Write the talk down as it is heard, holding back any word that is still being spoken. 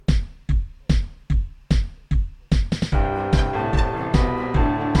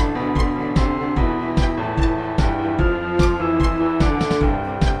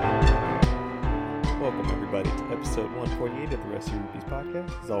Okay.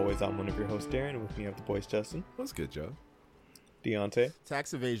 As always, I'm one of your hosts, Darren, and with me I have the boys, Justin. What's good, Joe? Deontay.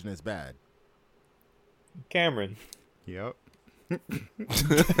 Tax evasion is bad. Cameron. Yep.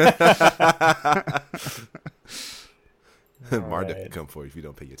 Marta right. can come for you if you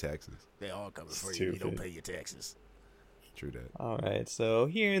don't pay your taxes. They all coming for you. Stupid. You don't pay your taxes. True that. Alright, so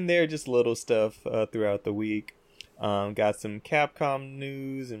here and there, just little stuff throughout the week. Got some Capcom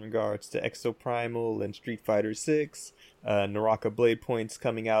news in regards to Exoprimal and Street Fighter 6. Naraka Blade Point's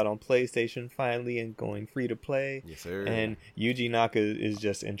coming out on PlayStation finally and going free to play. Yes, sir. And Yuji Naka is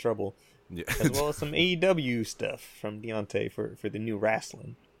just in trouble. Yeah. As well as some AEW stuff from Deontay for the new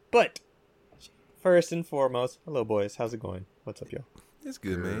wrestling. But first and foremost, hello boys, how's it going? What's up, y'all? It's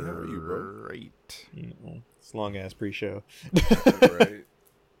good, man. How are you, bro? Great. It's long ass pre-show. Right.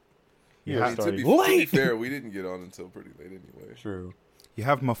 Yeah, I mean, to be late. fair, we didn't get on until pretty late anyway. True. You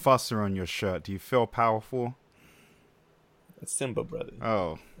have Mufasa on your shirt. Do you feel powerful? It's Simba, brother,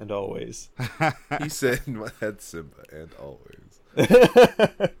 Oh. and always. He said, "My head Simba," and always.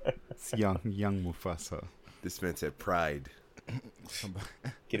 It's young Mufasa. This man said pride.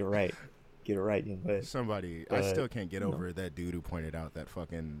 Get it right, young man. Somebody, I still can't get over that dude who pointed out that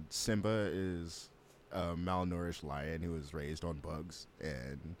fucking Simba is a malnourished lion who was raised on bugs,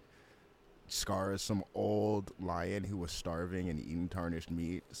 and Scar is some old lion who was starving and eating tarnished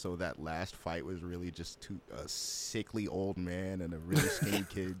meat. So that last fight was really just a sickly old man and a really skinny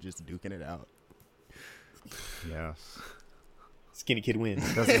kid just duking it out. Yes. Skinny kid wins.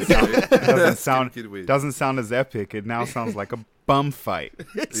 Doesn't sound as epic. It now sounds like a bum fight.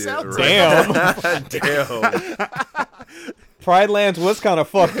 It sounds Damn. Damn. Pride Lands was kind of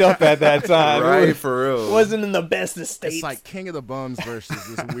fucked up at that time. Right, for real. Wasn't in the best of states. It's like King of the Bums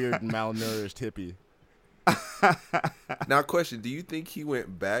versus this weird malnourished hippie. Now, question: do you think he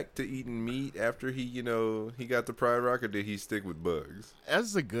went back to eating meat after he got the Pride Rock, or did he stick with bugs?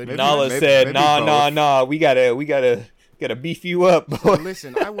 That's a good. Nala maybe said, both. nah. We gotta beef you up, boy.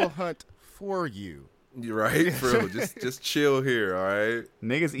 Listen, I will hunt for you. You're right, for real. Just chill here, all right.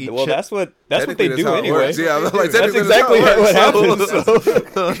 Niggas eat Well, that's what they Technically, do how it anyway. works. Yeah, like, That's technically exactly how it what works.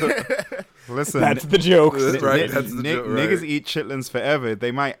 happens. So. Listen, That's the joke. Right, that's the joke, right. Niggas eat chitlins forever.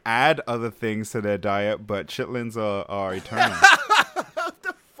 They might add other things to their diet, but chitlins are eternal. What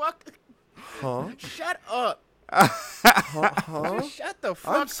the fuck? Huh? Shut up. Huh? Shut the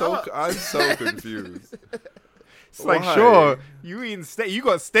fuck up. I'm so confused. It's like, Why? sure, you eating steak. You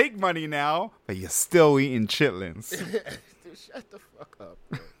got steak money now, but you're still eating chitlins. Dude, shut the fuck up.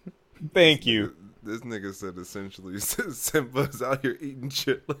 Bro. Thank you. This nigga said essentially Simba's out here eating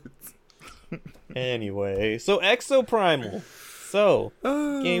chitlins. Anyway, so Exoprimal. So,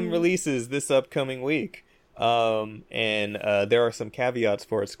 game releases this upcoming week. And there are some caveats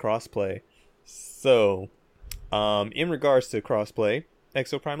for its crossplay. So, in regards to crossplay,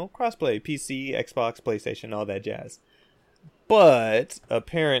 Exoprimal, crossplay, PC, Xbox, PlayStation, all that jazz. But,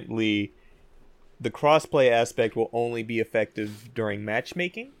 apparently, the crossplay aspect will only be effective during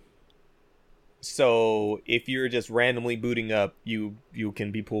matchmaking. So, if you're just randomly booting up, you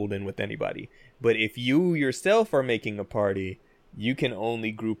can be pulled in with anybody. But if you yourself are making a party, you can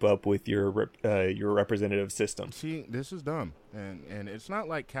only group up with your representative system. See, this is dumb. And it's not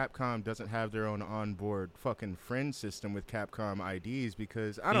like Capcom doesn't have their own onboard fucking friend system with Capcom IDs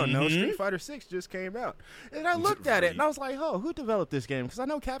because, I don't know, Street Fighter 6 just came out. And I looked at it and I was like, oh, who developed this game? Because I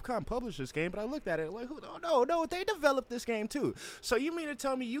know Capcom published this game, but I looked at it like, no, they developed this game too. So you mean to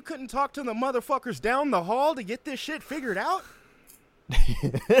tell me you couldn't talk to the motherfuckers down the hall to get this shit figured out?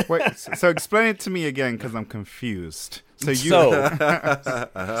 Wait, so explain it to me again because I'm confused. So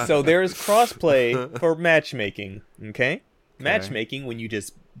there's crossplay for matchmaking, okay? Matchmaking when you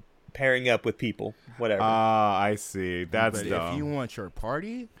just pairing up with people, whatever. I see. That's But dumb. if you want your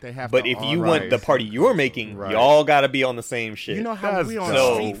party, they have But to if you all- want the party you're making, Right. y'all gotta be on the same shit. You know how That's we on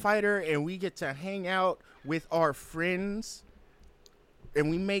dumb. Street Fighter and we get to hang out with our friends and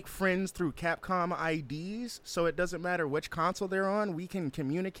we make friends through Capcom IDs, so it doesn't matter which console they're on, we can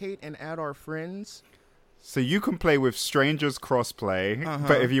communicate and add our friends. So you can play with strangers crossplay,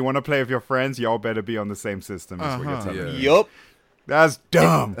 but if you want to play with your friends, y'all better be on the same system. Is what you're telling me. Yup. That's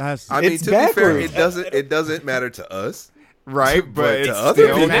dumb, I mean, It's to be fair, backwards. it doesn't matter to us. right? But to it's other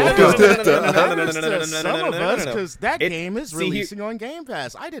still people, Matters no. to some of us because that It- game is see, releasing on Game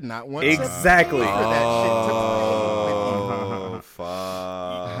Pass. I did not want Exactly. to pay for that shit to play with you. Oh,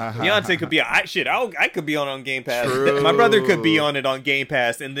 fuck. Deontay could be I could be on Game Pass. True. My brother could be on it on Game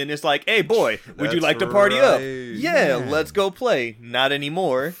Pass, and then it's like, hey boy, would you That's like to party up? right. Yeah, let's go play. Not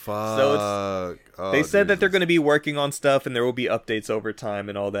anymore. Fuck. So they said that they're going to be working on stuff, and there will be updates over time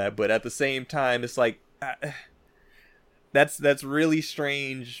and all that. But at the same time, it's like, That's really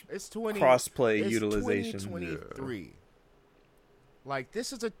strange. It's crossplay utilization. 2023. Yeah. Like,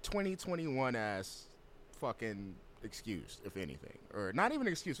 this is a 2021 ass fucking excuse, if anything, or not even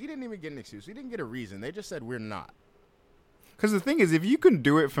an excuse. We didn't even get an excuse. We didn't get a reason. They just said we're not. Because the thing is, if you can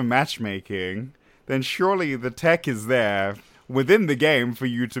do it for matchmaking, then surely the tech is there within the game for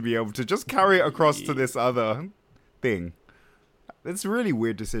you to be able to just carry it across to this other thing. It's a really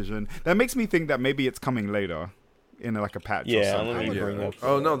weird decision. That makes me think that maybe it's coming later in like a patch or something. Let me bring up.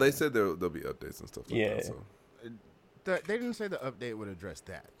 Oh, no, they said there'll be updates and stuff like that. So. They didn't say the update would address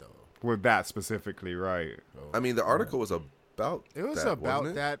that, though. With that specifically, right. I mean, the article was about It was that, about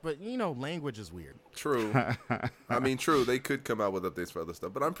wasn't it? that, but, language is weird. True. I mean, true. They could come out with updates for other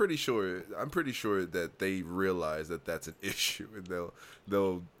stuff, but I'm pretty sure that they realize that that's an issue, and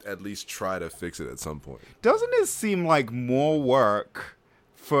they'll at least try to fix it at some point. Doesn't it seem like more work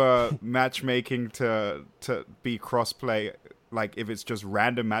for matchmaking to be crossplay? Like, if it's just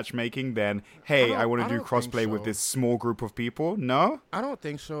random matchmaking, then, hey, I want to do crossplay with this small group of people? No? I don't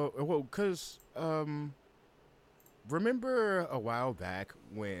think so. Well, because remember a while back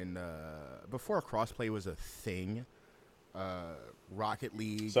when, before crossplay was a thing, Rocket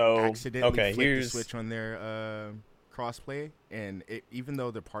League accidentally flipped the switch on their crossplay, and even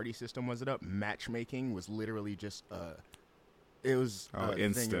though the party system wasn't up, matchmaking was literally just it was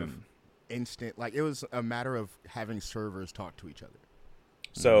instant. Like, it was a matter of having servers talk to each other.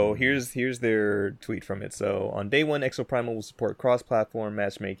 So here's their tweet from it. So on day one, Exoprimal will support cross-platform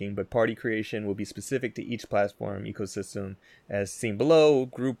matchmaking, but party creation will be specific to each platform ecosystem, as seen below.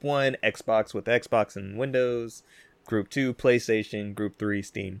 Group 1, Xbox with Xbox and Windows. Group 2, PlayStation. Group 3,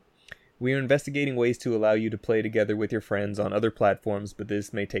 Steam. We are investigating ways to allow you to play together with your friends on other platforms, but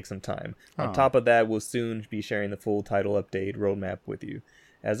this may take some time. On top of that, we'll soon be sharing the full title update roadmap with you.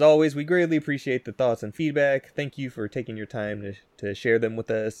 As always, we greatly appreciate the thoughts and feedback. Thank you for taking your time to share them with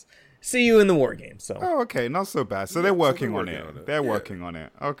us. See you in the war game. So. Oh, okay, not so bad. So they're working on it. They're working on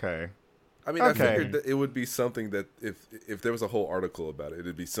it. Okay. I mean, I figured that it would be something that if there was a whole article about it,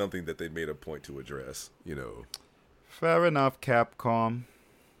 it'd be something that they made a point to address. Fair enough, Capcom.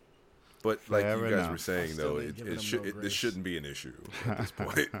 But like you guys were saying, though, this shouldn't be an issue at this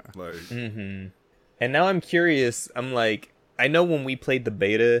point. Like, And now I'm curious. I'm like, I know when we played the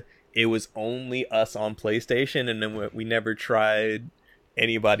beta, it was only us on PlayStation, and then we never tried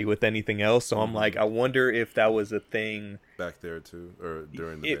anybody with anything else. So I'm like, I wonder if that was a thing back there too, or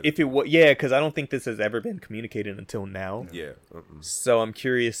during the beta. If it was, because I don't think this has ever been communicated until now. Yeah. So I'm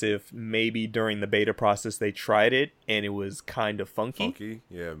curious if maybe during the beta process they tried it and it was kind of funky.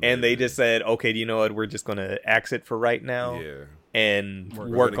 Yeah. Maybe. And they just said, okay, do you know what? We're just gonna axe it for right now. Yeah. And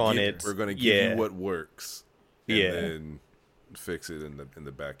work on it. We're gonna give you what works. And then fix it in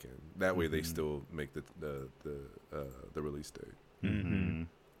the back end. That way they still make the release date.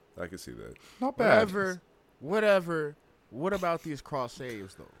 I can see that. Not bad. Whatever. What about these cross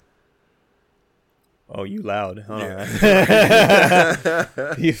saves though? Oh, you loud, huh? Yeah.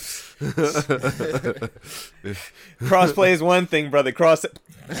 Crossplay is one thing, brother.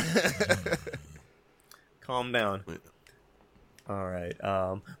 Calm down. All right.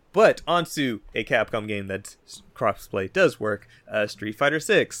 But onto a Capcom game that crossplay does work, Street Fighter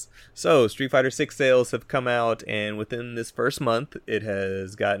 6. So Street Fighter 6 sales have come out, and within this first month, it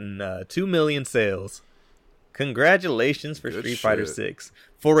has gotten 2 million sales. Congratulations for Street Fighter 6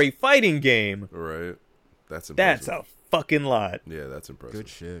 for a fighting game. Right. That's impressive. That's a fucking lot. Yeah, that's impressive. Good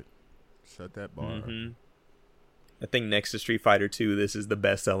shit. Set that bar. I think next to Street Fighter 2, this is the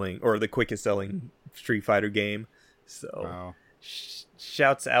best selling or the quickest selling Street Fighter game. So. Wow.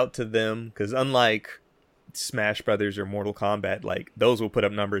 Shouts out to them, because unlike Smash Brothers or Mortal Kombat, like, those will put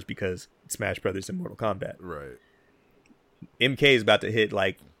up numbers because Smash Brothers and Mortal Kombat. Right. MK is about to hit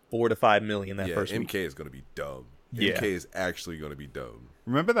like 4 to 5 million first week. MK is going to be dumb. Yeah. MK is actually going to be dumb.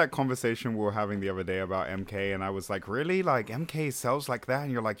 Remember that conversation we were having the other day about MK, and I was like, really? Like, MK sells like that?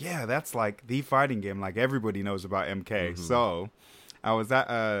 And you're like, yeah, that's like the fighting game. Like, everybody knows about MK. So I was at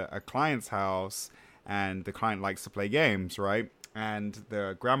a client's house, and the client likes to play games, right? And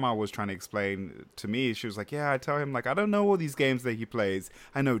the grandma was trying to explain to me, she was like, yeah, I tell him, like, I don't know all these games that he plays.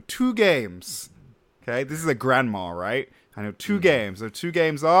 I know 2 games. Okay, this is a grandma, right? I know 2 games. The 2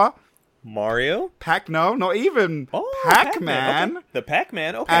 games are... Mario? No, not even. Oh, Pac-Man. Okay. The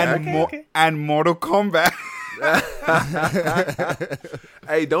Pac-Man, okay. And Mortal Kombat.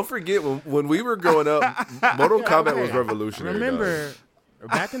 Hey, don't forget, when we were growing up, Mortal Kombat was revolutionary. Remember...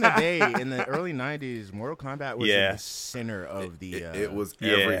 Back in the day, in the early 90s, Mortal Kombat was in the center of the... It was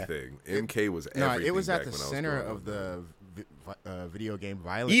everything. MK was everything. No, it was at the center of the video game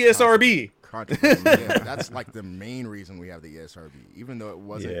violence. ESRB. Controversy. Yeah, that's like the main reason we have the ESRB. Even though it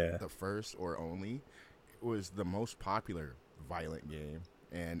wasn't the first or only, it was the most popular violent game,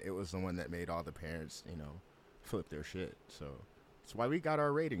 and it was the one that made all the parents, flip their shit. So that's why we got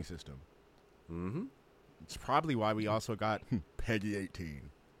our rating system. Mm-hmm. It's probably why we also got Peggy 18.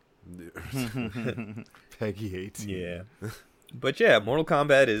 Peggy 18. Yeah. But yeah, Mortal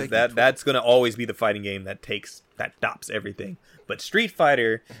Kombat is that's going to always be the fighting game that tops everything. But Street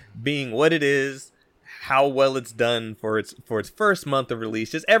Fighter being what it is, how well it's done for its first month of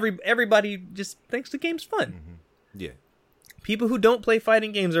release, just everybody just thinks the game's fun. Mm-hmm. Yeah. People People who don't play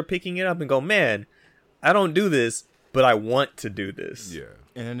fighting games are picking it up and go, "Man, I don't do this, but I want to do this." Yeah.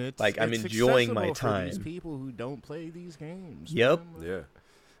 And it's like I'm enjoying my time. For these people who don't play these games. Yep. Yeah.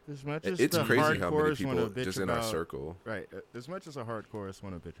 As much as It's the crazy how many hardcores people wanna bitch just in about, our circle. Right. As much as the hardcores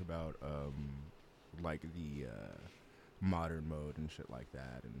want to bitch about, like the modern mode and shit like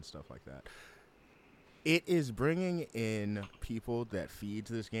that and stuff like that, it is bringing in people that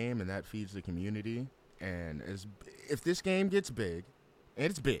feeds this game and that feeds the community. And if this game gets big, and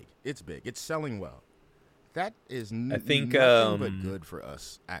it's big, it's selling well. That is nothing but good for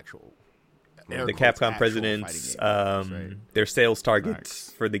us. The Capcom presidents, right? their sales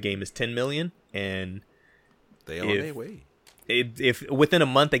targets for the game is 10 million, and They on their way. If within a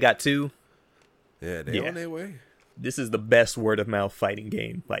month they got 2, Yeah, they on their way. this is the best word of mouth fighting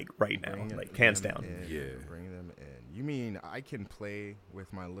game like right now, hands down. Bring them in. You mean I can play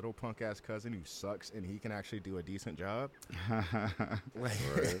with my little punk ass cousin who sucks and he can actually do a decent job?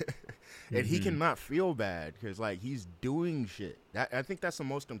 And he can not feel bad because he's doing shit. I think that's the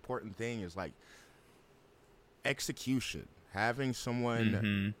most important thing is execution. Having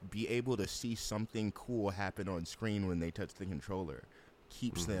someone be able to see something cool happen on screen when they touch the controller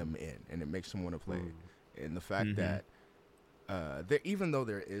keeps them in, and it makes them want to play. And the fact that even though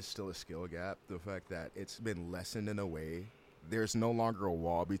there is still a skill gap, the fact that it's been lessened in a way, there's no longer a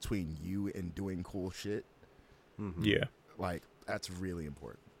wall between you and doing cool shit. Yeah. That's really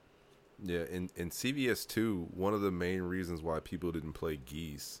important. Yeah, in CVS 2, one of the main reasons why people didn't play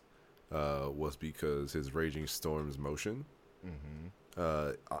Geese was because his Raging Storm's motion.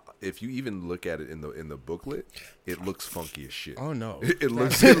 If you even look at it in the booklet, it looks funky as shit. Oh no, it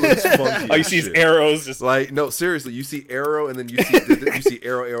looks funky. Oh, you see his arrows just no, seriously, you see arrow, and then you see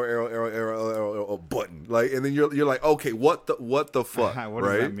arrow, button, and then you're like, okay, what the fuck? What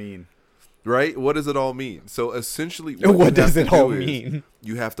does that mean? Right? What does it all mean? So essentially, what does it all mean?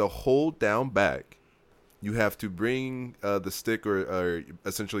 You have to hold down back. You have to bring the stick or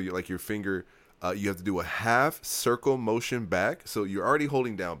essentially your finger. You have to do a half circle motion back. So you're already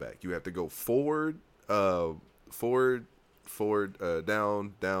holding down back. You have to go forward, down,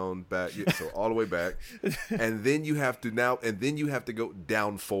 back. So all the way back, and then you have to go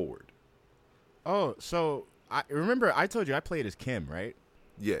down forward. Oh, so I remember I told you I played as Kim, right?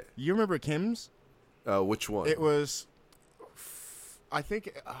 Yeah. You remember Kim's? Which one? It was, I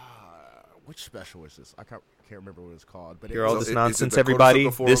think, which special was this? I can't remember what it was called. But Hear all this is nonsense, it the everybody.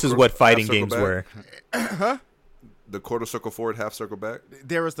 quarter circle forward, This is what fighting half circle games back? were. Huh? The quarter circle forward, half circle back?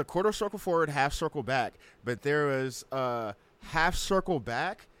 There was the quarter circle forward, half circle back, but there was half circle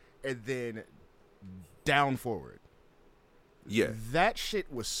back and then down forward. Yeah. That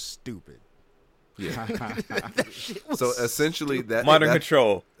shit was stupid. Yeah. That shit was So essentially Modern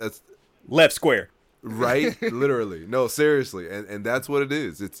control. That's Left square. right, literally. No, seriously. And that's what it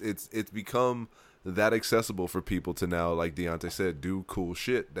is. It's become that accessible for people to now, like Deontay said, do cool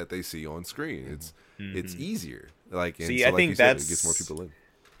shit that they see on screen. It's easier. I think it gets more people in.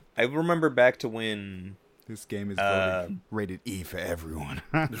 I remember back to when This game is voted rated E for everyone.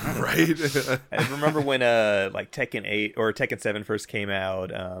 Right? I remember when Tekken 8 or Tekken 7 first came out,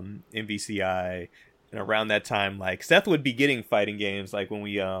 MVCI, and around that time, Seth would be getting fighting games, when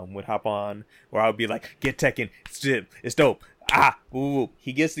we would hop on, where I would be like, get Tekken, it's dope. Ooh.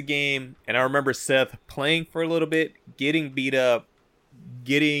 He gets the game, and I remember Seth playing for a little bit, getting beat up,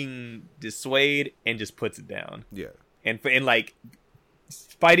 getting dissuaded, and just puts it down. Yeah. And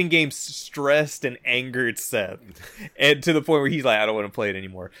fighting games stressed and angered Seth, and to the point where he's like, I don't want to play it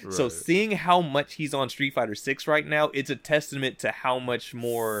anymore. Right. So seeing how much he's on Street Fighter 6 right now, it's a testament to how much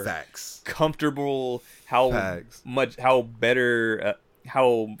more comfortable, how so much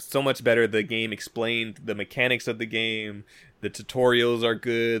better the game explained, the mechanics of the game, the tutorials are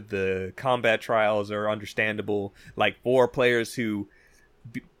good, the combat trials are understandable. For players who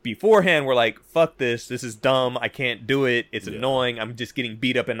beforehand were like, fuck this is dumb, I can't do it, it's annoying, I'm just getting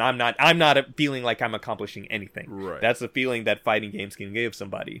beat up, and I'm not feeling like I'm accomplishing anything. Right. That's the feeling that fighting games can give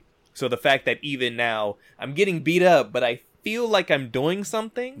somebody. So the fact that even now I'm getting beat up, but I feel like I'm doing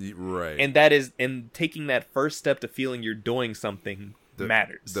something, Right. and taking that first step to feeling you're doing something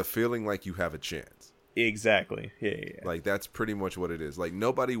matters. The feeling like you have a chance. Exactly. Yeah. Like, that's pretty much what it is. Like,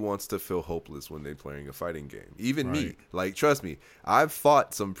 nobody wants to feel hopeless when they're playing a fighting game. Even me. Like, trust me, I've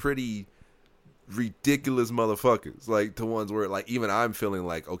fought some pretty ridiculous motherfuckers. Like, the ones where, like, even I'm feeling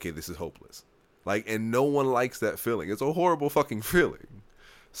like, okay, this is hopeless. Like, and no one likes that feeling. It's a horrible fucking feeling.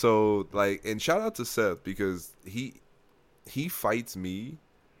 So, like, and shout out to Seth, because he fights me,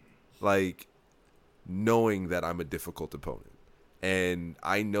 like, knowing that I'm a difficult opponent. And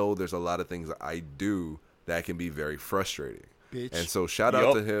I know there's a lot of things that I do that can be very frustrating. Bitch. And so shout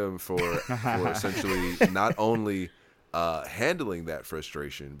out to him for essentially not only handling that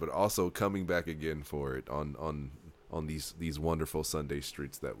frustration, but also coming back again for it on these wonderful Sunday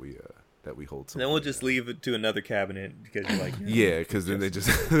streets that we hold. And then we'll just leave it to another cabinet because you're like, yeah, because then they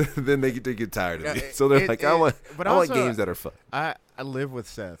just then they get tired of it. So they're like, I want games that are fun. I live with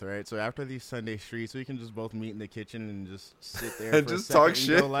Seth, right? So after these Sunday streets, we can just both meet in the kitchen and just sit there and for just a second talk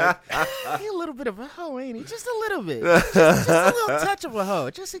shit. Go like, he a little bit of a hoe, ain't he? Just a little bit, just a little touch of a hoe.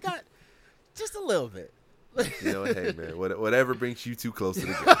 He got just a little bit. You know, hey man, whatever brings you too close to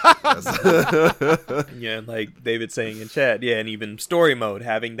the game. Yeah, like David saying in chat, yeah, and even story mode,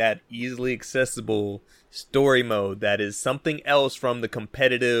 having that easily accessible story mode that is something else from the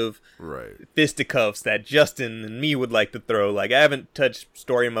competitive fisticuffs that Justin and me would like to throw. Like, I haven't touched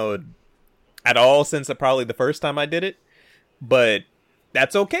story mode at all since probably the first time I did it, but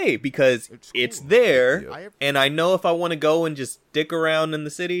that's okay because it's there, and I know if I want to go and just stick around in the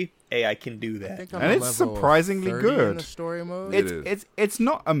city, hey, I can do that. And it's surprisingly good. In the story mode. It's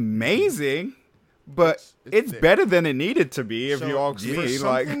not amazing, but it's better than it needed to be. If you ask me,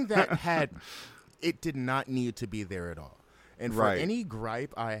 something that it did not need to be there at all. And for any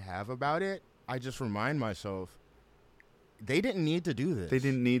gripe I have about it, I just remind myself, they didn't need to do this. They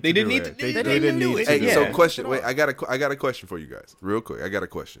didn't need to do it. Hey, so question. Wait, I got a question for you guys, real quick. I got a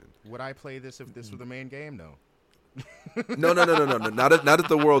question. Would I play this if this were the main game? No. No. Not if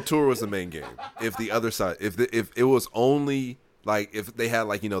the World Tour was the main game. If the other side, if it was only like if they had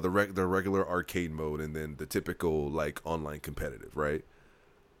like, you know, the regular arcade mode and then the typical like online competitive, right?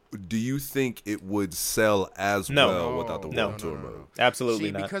 Do you think it would sell as well without the World Tour mode?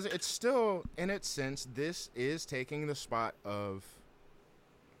 Absolutely not. Because it's still, in its sense, this is taking the spot of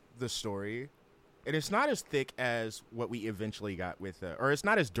the story. And it's not as thick as what we eventually got with, or it's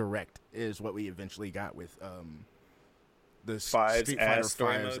not as direct as what we eventually got with the Street Fighter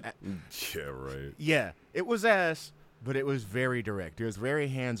story Fives. mode. Yeah, right. Yeah, it was ass, but it was very direct. It was very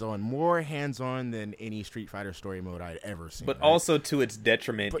hands-on, more hands-on than any Street Fighter story mode I'd ever seen. But also to its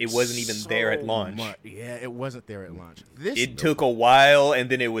detriment, it wasn't even there at launch. Yeah, it wasn't there at launch. It took a while,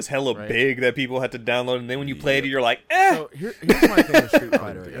 and then it was hella big that people had to download, and then when you played it, you're like, eh! So here's my thing with Street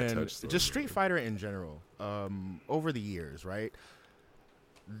Fighter, and just Street Fighter in general, over the years, right?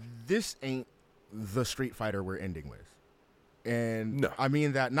 This ain't the Street Fighter we're ending with. And I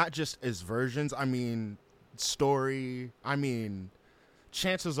mean that not just as versions, I mean story. I mean,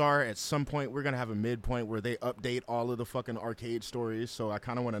 chances are at some point we're going to have a midpoint where they update all of the fucking arcade stories. So I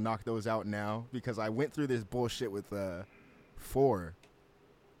kind of want to knock those out now because I went through this bullshit with 4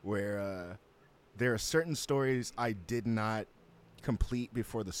 where there are certain stories I did not complete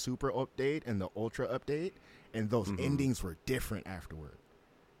before the Super update and the Ultra update, and those endings were different afterward.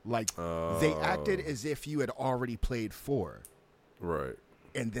 Like, they acted as if you had already played 4. Right.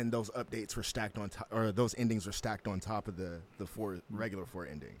 And then those updates were stacked on top, or those endings were stacked on top of the 4 regular 4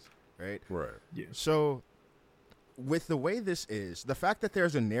 endings, right? Right. Yeah. So, with the way this is, the fact that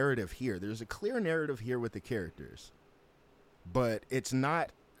there's a narrative here, there's a clear narrative here with the characters, but it's not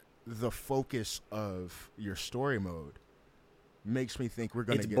the focus of your story mode, makes me think we're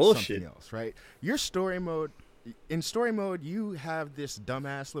going to get something else, right? Your story mode, in story mode, you have this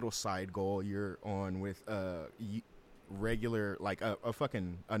dumbass little side goal you're on with regular, like a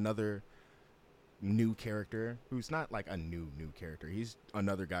fucking another new character who's not like a new character. He's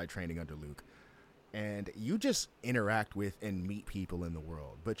another guy training under Luke. And you just interact with and meet people in the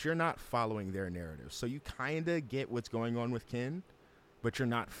world, but you're not following their narrative. So you kind of get what's going on with Ken, but you're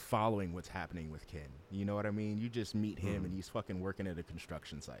not following what's happening with Ken. You know what I mean? You just meet him and he's fucking working at a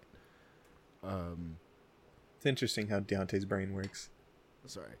construction site. It's interesting how Deontay's brain works.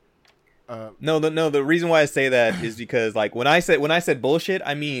 Sorry. No. The reason why I say that is because, like, when I said bullshit,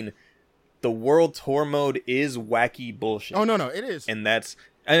 I mean the world tour mode is wacky bullshit. Oh no, it is. And that's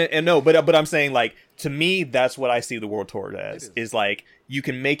and no, but I'm saying, like, to me, that's what I see the world tour as. Is like, you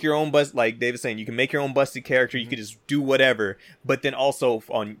can make your own like David's saying, you can make your own busted character. You can just do whatever. But then also,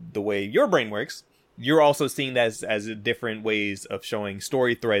 on the way your brain works, you're also seeing that as different ways of showing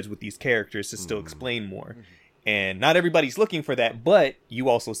story threads with these characters to still explain more. And not everybody's looking for that, but you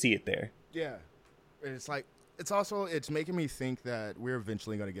also see it there. Yeah, it's like it's making me think that we're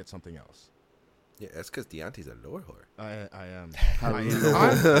eventually going to get something else. Yeah, that's because Deontay's a lore whore. I am.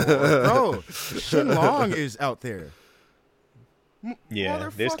 Bro, Shenlong is out there. Yeah,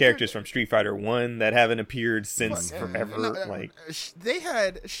 there's characters from Street Fighter 1 that haven't appeared since forever. Like, they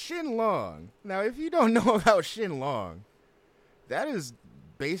had Shenlong. Now, if you don't know about Shenlong, that is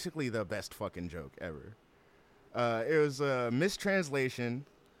basically the best fucking joke ever. It was a mistranslation.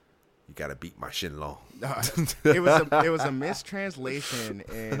 You gotta beat my Shenlong. It was a mistranslation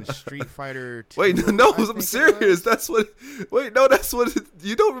in Street Fighter 2. Wait, no, I'm serious. That's what. Wait, no, that's what.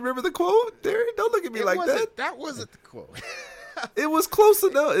 You don't remember the quote, Derek? Don't look at me like that. That wasn't the quote. It was close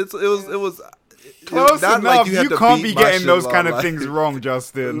enough. It was close not enough. like you to can't beat be getting my those Shenlong, kind of like, things wrong,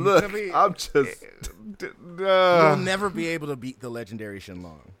 Justin. Look, I mean, I'm just. You'll never be able to beat the legendary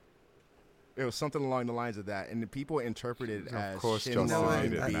Shenlong. It was something along the lines of that, and the people interpreted it as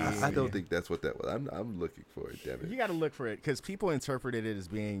Shenlong. I don't think that's what that was. I'm looking for it. Damn it! You got to look for it because people interpreted it as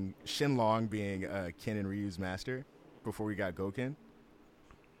being Shenlong being Ken and Ryu's master before we got Goken.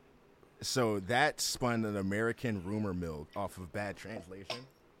 So that spun an American rumor mill off of bad translation,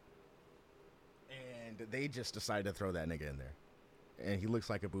 and they just decided to throw that nigga in there, and he looks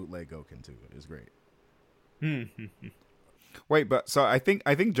like a bootleg Goken too. It was great. Wait, but so I think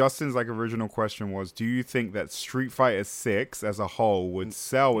Justin's like original question was, do you think that Street Fighter 6 as a whole would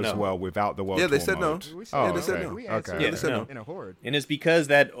sell as well without the world tour they said mode? no. They said no. We Okay. answered No. in a horde. and it's because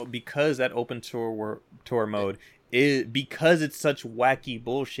that open tour mode is because it's such wacky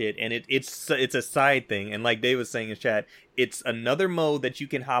bullshit, and it's a side thing. And like Dave was saying in chat, it's another mode that you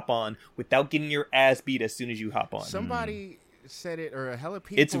can hop on without getting your ass beat as soon as you hop on. Somebody said it, or a hell of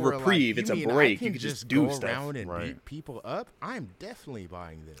people. It's a reprieve. Like, it's a mean break. I can You can just go do stuff. around and Right. beat people up. I'm definitely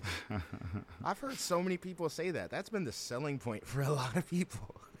buying this. I've heard so many people say that. That's been the selling point for a lot of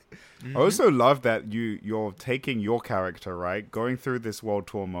people. I also love that you're taking your character, right, going through this world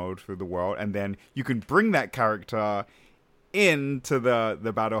tour mode through the world, and then you can bring that character into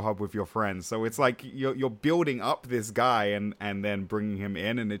the battle hub with your friends. So it's like you're building up this guy and then bringing him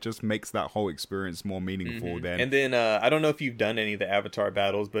in, and it just makes that whole experience more meaningful. Then And then I don't know if you've done any of the Avatar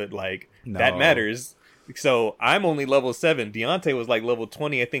battles, but like No. that matters. So I'm only level 7. Deontay was like level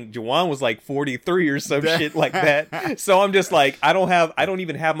 20. I think Juwan was like 43 or some shit like that. So I'm just like, I don't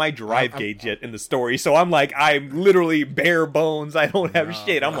even have my drive gauge yet in the story. So I'm like, I'm literally bare bones. I don't have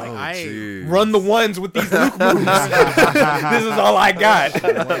shit. I'm like, run the ones with these Luke moves. This is all I got.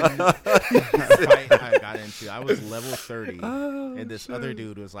 Fight I got into, I was level 30, and this other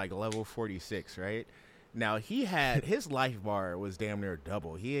dude was like level 46, right? Now his life bar was damn near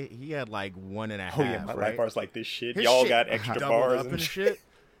double. He had like 1.5. Oh yeah, my right? life bar's like this shit. His Y'all shit got extra doubled bars up and and shit.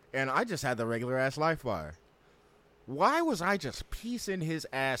 and I just had the regular ass life bar. Why was I just piecing his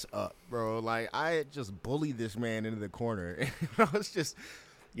ass up, bro? Like, I just bullied this man into the corner. I was just...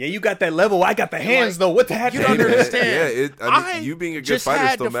 Yeah, you got that level. I got the hands, though. What the heck? You don't understand. Yeah, I mean, you being a good just fighter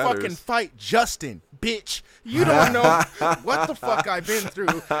had still to matters. fucking fight Justin, bitch. You don't know what the fuck I've been through.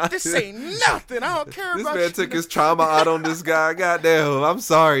 This ain't nothing. I don't care This about man you. took his trauma out on this guy. Goddamn, I'm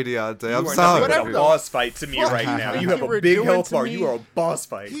sorry, Deontay. I'm You are sorry. nothing but Whatever a the boss fight to me fuck right you now. think You have you a were big doing health to bar. me? You are a boss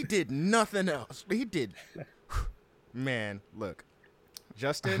fight. He did nothing else. He did. Man, look.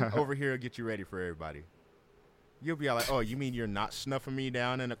 Justin over here will get you ready for everybody. You'll be all like, oh, you mean you're not snuffing me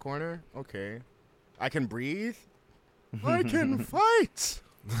down in a corner? Okay. I can breathe? I can fight!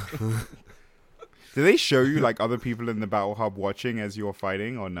 do they show you like other people in the battle hub watching as you're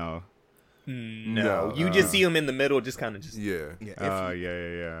fighting, or no? No, you just see him in the middle, just kind of just Yeah.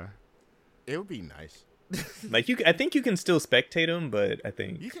 Yeah. It would be nice. like you. I think you can still spectate him, but I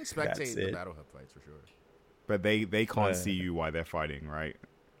think You can that's spectate the it. battle hub fights for sure. But they can't see you while they're fighting, right?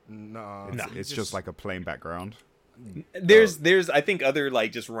 No. It's just like a plain background. There's I think other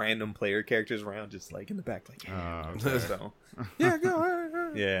like just random player characters around, just like in the back, like so. Yeah, go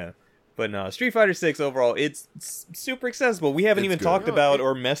ahead. Yeah. But no, Street Fighter 6 overall, it's super accessible. We haven't It's even good. talked about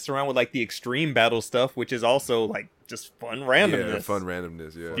or messed around with like the extreme battle stuff, which is also like just fun randomness. Yeah, fun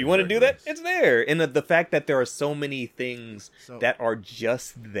randomness. Yeah. If you want to do that, it's there. And the fact that there are so many things So- that are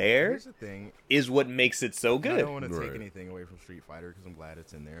just there Here's the thing. is what makes it so I good. don't want to Right. take anything away from Street Fighter because I'm glad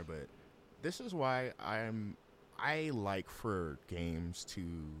it's in there, but this is why I like for games to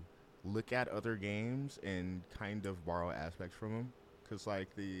look at other games and kind of borrow aspects from them. Because,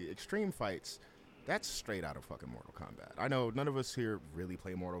 like, the extreme fights, that's straight out of fucking Mortal Kombat. I know none of us here really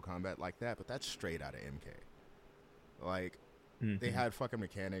play Mortal Kombat like that, but that's straight out of MK. Like, they had fucking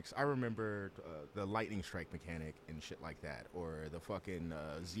mechanics. I remember the lightning strike mechanic and shit like that, or the fucking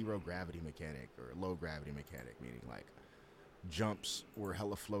zero gravity mechanic or low gravity mechanic, meaning like jumps were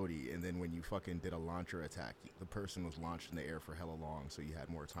hella floaty, and then when you fucking did a launcher attack, the person was launched in the air for hella long, so you had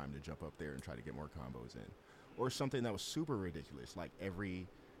more time to jump up there and try to get more combos in. Or something that was super ridiculous, like every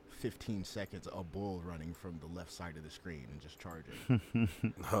 15 seconds a bull running from the left side of the screen and just charging.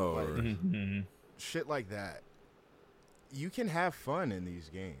 Shit like that. You can have fun in these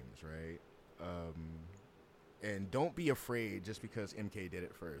games, right? And don't be afraid just because MK did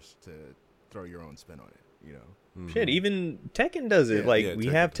it first to throw your own spin on it, you know? Shit, even Tekken does it. We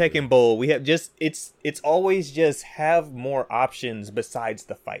Tekken have Tekken Bowl. We have just it's always just have more options besides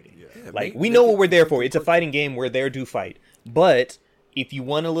the fighting. We know what we're there for. It's a fighting game. We're there to fight. But if you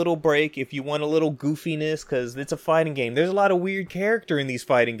want a little break, if you want a little goofiness, because it's a fighting game, there's a lot of weird character in these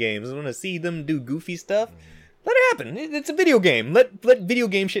fighting games. I want to see them do goofy stuff. Let it happen. It's a video game. Let video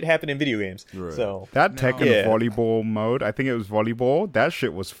game shit happen in video games. Right. So that Tekken volleyball mode, I think it was volleyball. That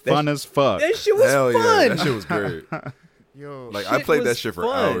shit was fun as fuck. That shit was fun. Yeah, that shit was great. Yo, I played that shit for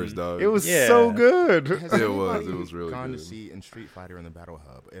hours, dog. It was so good. It was really gone good. To see in Street Fighter in the Battle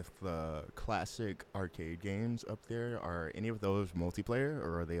Hub if the classic arcade games up there are any of those multiplayer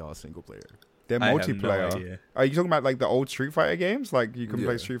or are they all single player? They're multiplayer. No idea. Are you talking about like the old Street Fighter games? Like you can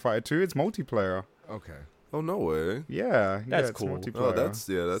play Street Fighter 2. It's multiplayer. Okay. Oh, no way. Yeah, that's it's cool. multiplayer. Oh, that's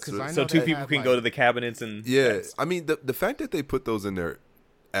really... So two people can go to the cabinets and... Yeah, I mean, the fact that they put those in there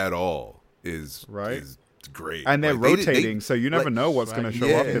at all is great. And they're rotating, so you never know what's going to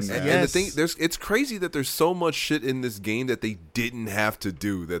show up in there. And the thing, it's crazy that there's so much shit in this game that they didn't have to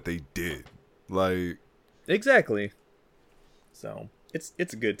do that they did. Like... Exactly. So, it's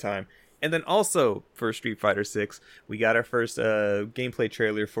a good time. And then also, for Street Fighter 6, we got our first gameplay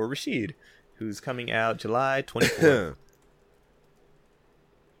trailer for Rashid, who's coming out July 24th.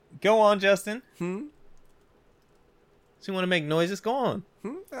 Go on, Justin. So you want to make noises? Go on.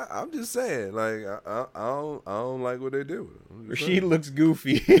 I'm just saying, like, I don't like what they do with him. Rashid looks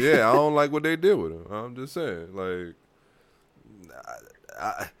goofy. Yeah, I don't like what they do with him. I'm just saying, like,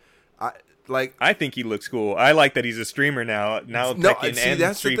 I think he looks cool. I like that he's a streamer now. Now Tekken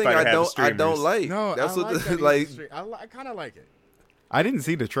and Street Fighter have streamers. I don't like. No, that's I what like I kind of like it. I didn't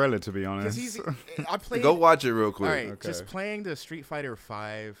see the trailer, to be honest. I played. Go watch it real quick. All right, just playing the Street Fighter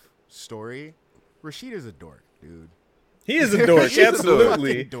 5 story. Rashid is a dork, dude. He is a dork,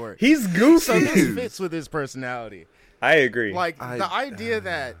 absolutely. Dork. He's goofy. So this fits with his personality. I agree. Like the idea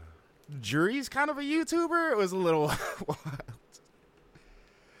that Jury's kind of a YouTuber was a little wild.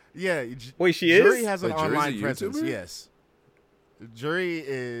 Yeah. Wait, Jury has an Jury's online a presence. YouTuber? Yes. Jury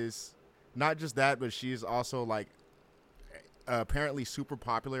is not just that, but she's also like apparently super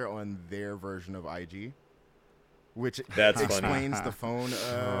popular on their version of IG, which explains the phone.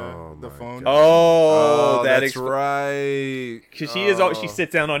 Phone. Oh, that's right. Because she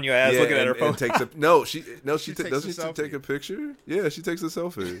sits down on your ass looking at her phone. Takes doesn't she take a picture? Yeah, she takes a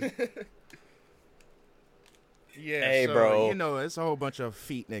selfie. Yeah, hey, so, bro. You know, it's a whole bunch of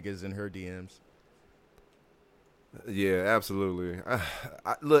feet niggas in her DMs. Yeah, absolutely.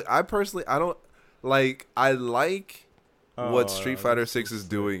 Look, I personally, I don't like. I like what Street Fighter 6 is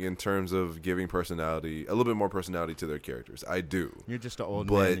doing in terms of giving personality, a little bit more personality to their characters. I do. You're just an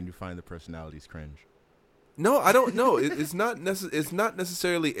old man and you find the personalities cringe. No, I don't know. It's not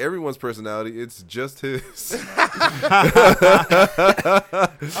necessarily everyone's personality. It's just his.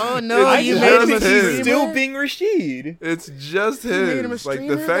 Oh no, you made him a streamer? Still being Rashid. It's just his. You made him a streamer? Like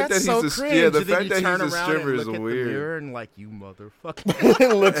the fact That's that he's so the fact that he's a streamer is weird. The mirror and like, you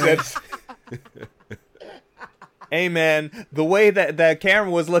motherfucker. Looks at. Hey man, the way that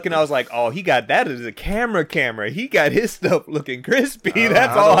camera was looking, I was like, oh, he got that as a camera. He got his stuff looking crispy.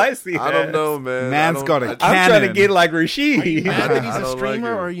 That's all I see. I don't know, man. Man's got a Canon. I'm trying to get like Rashid. Are you mad that he's a streamer,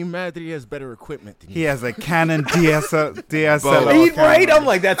 like or are you mad that he has better equipment than you? He has a Canon DSLR. Right? I'm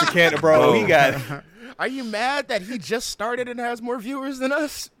like, that's a Canon, bro. He got. Are you mad that he just started and has more viewers than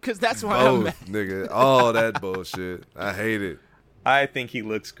us? Because that's why I'm mad. Nigga. All that bullshit. I hate it. I think he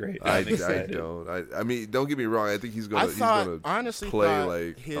looks great. I don't. I mean, don't get me wrong. I think he's gonna play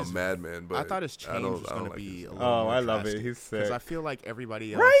like a madman. But I thought his change was gonna be a little Oh, more I love drastic, it. He's sick. because I feel like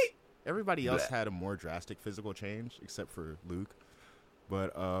everybody else, everybody else had a more drastic physical change except for Luke.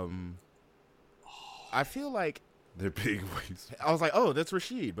 But I feel like they're big ways. I was like, oh, that's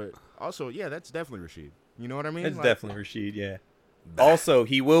Rashid, but also, yeah, that's definitely Rashid. You know what I mean? It's definitely Rashid. Yeah. Also,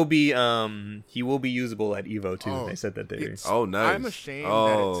 he will be usable at Evo too. Oh, they said that they. Oh, nice. I'm ashamed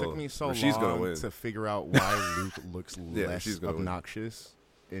that it took me so she's gonna long win. to figure out why Luke looks Yeah, less she's gonna win. obnoxious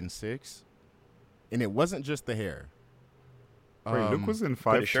in 6. And it wasn't just the hair. Wait, Luke was in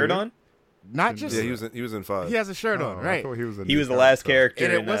 5. Put a shirt too? on. Not just Yeah, he was in 5. he has a shirt on, Oh, right? I thought he was, a He new was the last character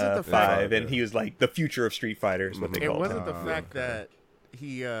And it in wasn't the fact- 5, and he was like the future of Street Fighter is what they It called wasn't him. the fact that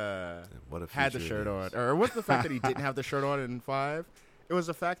he What a had the future shirt it on, is. or it wasn't the fact that he didn't have the shirt on in 5. It was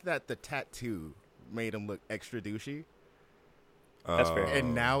the fact that the tattoo made him look extra douchey. That's fair.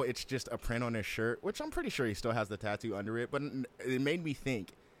 And now it's just a print on his shirt, which I'm pretty sure he still has the tattoo under it. But it made me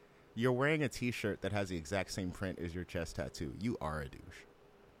think, you're wearing a T-shirt that has the exact same print as your chest tattoo. You are a douche.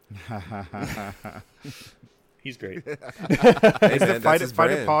 He's great. Is Hey, the man, that's his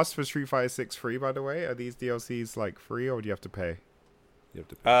Fighter brand. Pass for Street Fighter 6 free, by the way? Are these DLCs like free, or do you have to pay? You have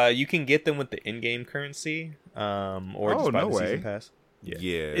to pay. You can get them with the in-game currency, or just Oh, buy no the way. season pass.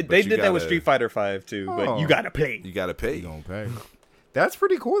 Yeah, They but you did that with gotta- Street Fighter 5 too, but Oh. you gotta pay. You gotta pay. You gonna pay? That's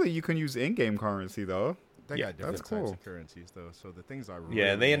pretty cool that you can use in-game currency, though. They Yeah, got different that's types cool. of currencies though. So the things I really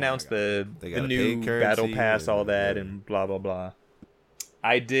Yeah, they want, announced I got. the got a new paid currency battle pass, all and- that, yeah. and blah blah blah.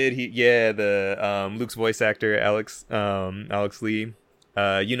 I did. The Luke's voice actor Alex Lee.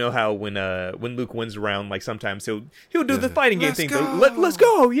 You know how when Luke wins around, like sometimes he'll do the fighting game Let's thing. go! Let's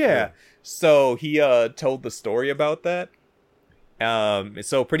go, yeah. Yeah. So he told the story about that.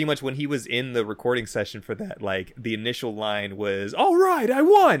 So pretty much when he was in the recording session for that, like the initial line was, "All right, I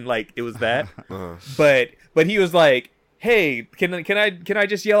won." Like it was that. Uh-huh. But he was like, "Hey, can I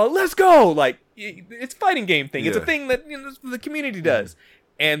just yell out, 'Let's go!' Like it's a fighting game thing. It's a Yeah. thing that the community does."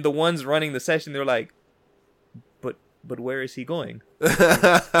 And the ones running the session, they're like, "But where is he going? He's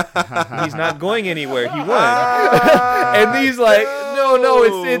not going anywhere. He won." And he's like, "No,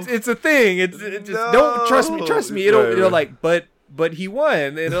 it's a thing. It's just don't trust me. It'll Right, it'll right. like but he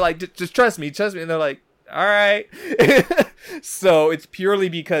won." And they're like, just trust me. And they're like, "All right." So it's purely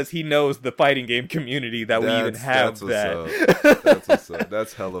because he knows the fighting game community that we even have that's what's that. up. That's what's up.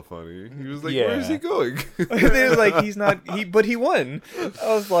 That's hella funny. He was like, Yeah. "Where is he going?" They was like, but he won.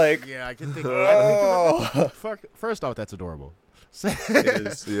 I was like, Yeah, I can think. Oh. Fuck. First off, that's adorable. it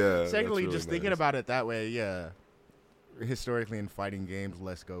is. Yeah. that's Secondly, really just thinking nice. about it that way, yeah. Historically, in fighting games,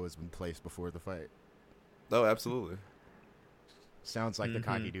 "Let's go" has been placed before the fight. Oh, absolutely. Sounds like the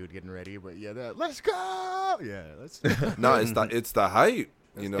cocky dude getting ready, but yeah, "Let's go." Yeah, let's. No, it's the hype.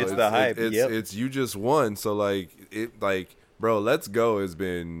 You know, It's the hype, yep. It's you just won. So bro, "Let's go" has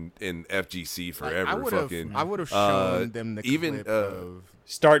been in FGC forever. I would have shown them the even, clip of.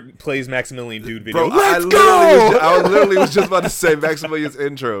 Start plays Maximilian Dude video. Bro, Let's I go. literally was just about to say Maximilian's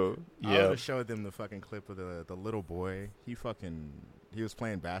intro. I would Yeah. have showed them the fucking clip of the little boy. He was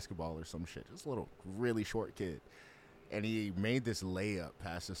playing basketball or some shit. Just a little really short kid. And he made this layup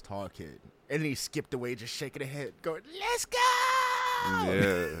past this tall kid. And then he skipped away just shaking his head going, "Let's go!"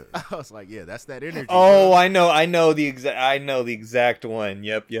 Yeah. I was like, yeah, that's that energy. Oh, bro. I know the exact one.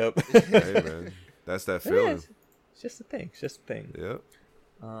 Yep. Hey, man. That's that feeling. It's just a thing. It's just a thing. Yep.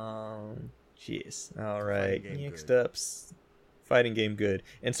 Jeez. All right. Fighting game Next good. up, fighting game good.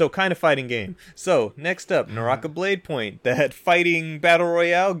 And so kind of fighting game. So next up, Naraka Blade Point, that fighting battle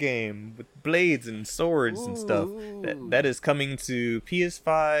royale game with blades and swords and stuff. That is coming to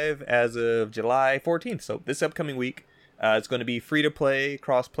PS5 as of July 14th. So this upcoming week, it's going to be free to play,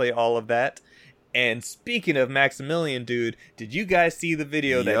 cross-play, all of that. And speaking of Maximilian, dude, did you guys see the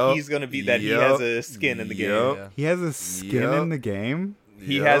video that Yup. he's going to be, that he Yup. has a skin in the game? Yup. Yeah. He has a skin Yep. in the game?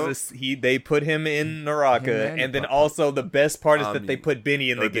 He Yup. has they put him in Naraka, Him and and then Papa. also the best part is that they put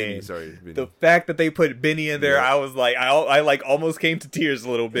Benny in the Or Benny, game. sorry, Benny. The fact that they put Benny in there, Yeah. I was like, I like almost came to tears a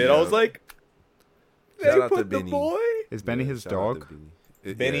little bit. I Yeah. was like, they Shout out to put the Benny. boy. Is Benny his Shout out to dog?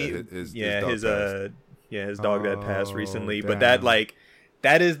 Benny. Benny, his yeah, dog his passed. his dog that passed Oh, recently. damn. But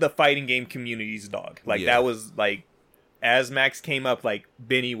that is the fighting game community's dog. Like Yeah. that was like, as Max came up, like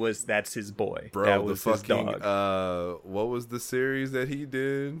Benny that's his boy. Bro, that the was his fucking dog. what was the series that he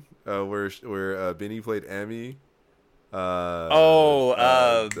did? Where Benny played Amy. His uh,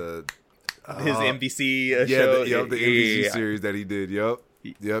 NBC yeah, show. the NBC Yeah. series that he did. Yep.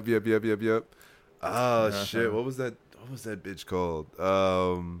 Oh shit! What was that? What was that bitch called?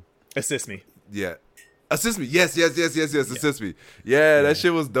 Assist me. Yeah, Assist Me. Yes. Assist Me. Yeah, that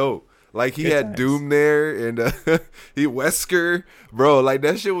shit was dope. Like he Good had times. Doom there, and he Wesker, bro. Like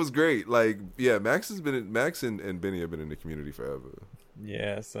that shit was great. Like yeah, Max and Benny have been in the community forever.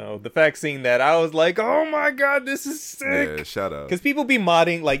 Yeah, so the fact seeing that, I was like, oh my god, this is sick. Yeah, shout out. Because people be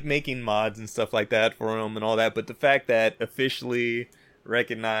modding, like making mods and stuff like that for him and all that, but the fact that officially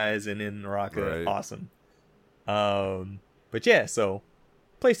recognized and in Naraka, Right. awesome. But yeah, so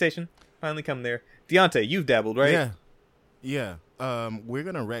PlayStation finally come there. Deontay, you've dabbled, right? Yeah. We're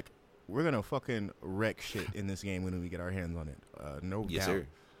gonna fucking wreck shit in this game when we get our hands on it. No doubt. Sir.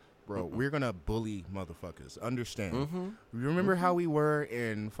 Bro, we're gonna bully motherfuckers. Understand? Mm-hmm. You remember how we were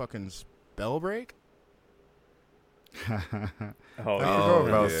in fucking Spellbreak?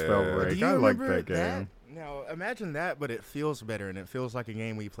 Spellbreak. Do you I like remember that game. Now, imagine that, but it feels better, and it feels like a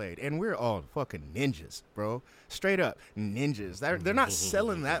game we played. And we're all fucking ninjas, bro. Straight up ninjas. They're not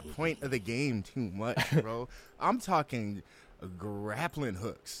selling that point of the game too much, bro. I'm talking grappling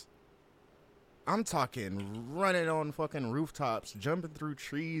hooks. I'm talking running on fucking rooftops, jumping through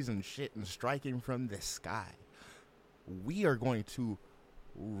trees and shit, and striking from the sky. We are going to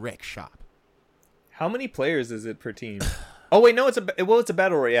wreck shop. How many players is it per team? Oh wait, no, it's a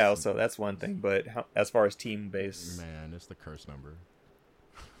battle royale, so that's one thing. But as far as team base, Man, it's the curse number.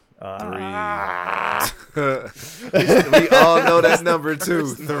 3. We all know that number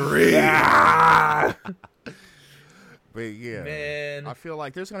too. 3. But yeah, Man. I feel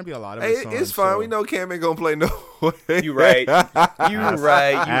like there's gonna be a lot of Hey, us on, it's fine. so- We know Cam ain't gonna play no way. you right.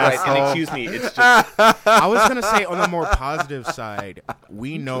 And excuse me, it's just I was gonna say on the more positive side,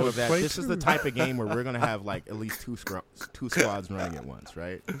 we know that this is the type of game where we're gonna have like at least two squads running at once,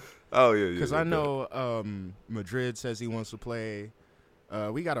 right? Oh yeah. Because I know Madrid says he wants to play.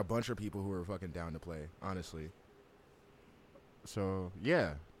 We got a bunch of people who are fucking down to play, honestly. So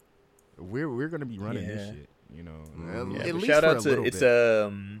yeah, we're gonna be running this shit. You know, at least shout for out a to little bit.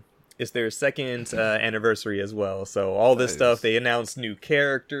 it's their second anniversary as well. So all this Nice. stuff, they announced new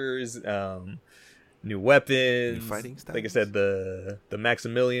characters, new weapons, New fighting like I said, the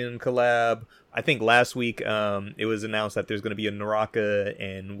Maximilian collab. I think last week it was announced that there's going to be a Naraka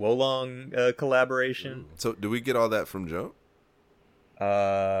and Wolong collaboration. So do we get all that from Jump?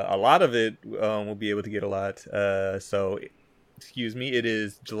 A lot of it we'll be able to get a lot. So excuse me, it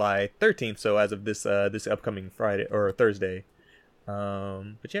is July 13th. So as of this upcoming Friday or Thursday.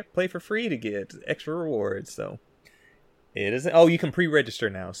 But yeah, play for free to get extra rewards. So it isn't. Oh, you can pre-register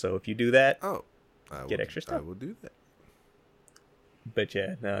now. So if you do that, get extra stuff. I will do that. But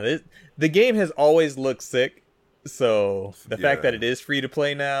yeah, no, the game has always looked sick. So the fact that it is free to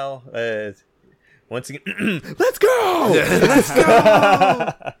play now, once again, let's go! Let's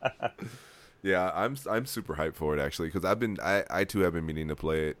go! Yeah, I'm super hyped for it actually because I too have been meaning to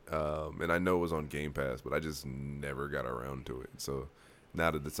play it, and I know it was on Game Pass, but I just never got around to it. So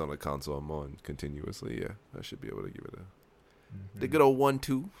now that it's on a console I'm on continuously, yeah, I should be able to give it the good old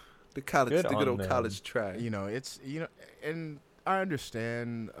 1-2, the good old college try. You know, and I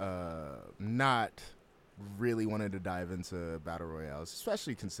understand not really wanted to dive into battle royales,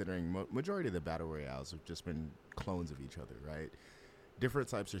 especially considering majority of the battle royales have just been clones of each other, right? Different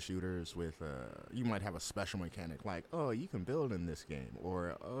types of shooters with, you might have a special mechanic like, oh, you can build in this game,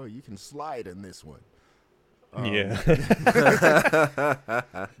 or oh, you can slide in this one. Yeah.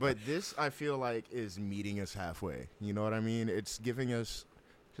 But this, I feel like, is meeting us halfway. You know what I mean? It's giving us,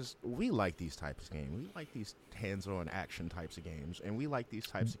 because we like these types of games. We like these hands-on action types of games, and we like these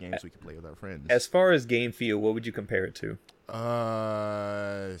types of games we can play with our friends. As far as game feel, what would you compare it to?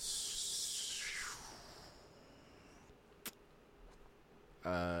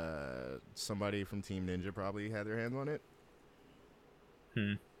 Somebody from Team Ninja probably had their hands on it.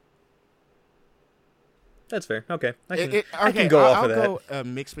 That's fair. Okay. I can go off of that. I'll go a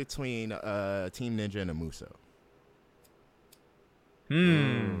mix between Team Ninja and a Muso.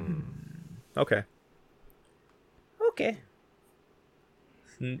 Okay.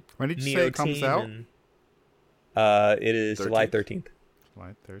 When did you say it comes out? It is 13th? July 13th.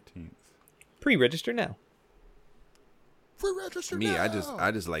 July 13th. Pre-register now. Pre-register Me, now.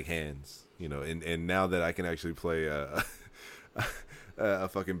 I just like hands, you know, and now that I can actually play a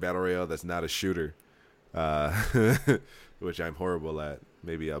fucking battle royale that's not a shooter, which I'm horrible at.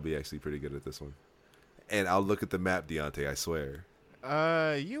 Maybe I'll be actually pretty good at this one. And I'll look at the map, Deontay, I swear.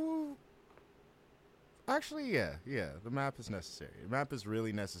 You actually, yeah. The map is necessary. The map is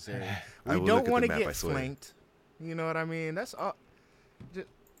really necessary. I We will don't look at want the to map, I get swear. flanked. You know what I mean? That's all.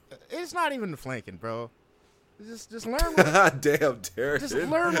 It's not even flanking, bro. Just learn. Damn, Derek. Just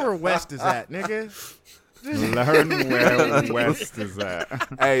learn where West is at, nigga. Learn where West is at.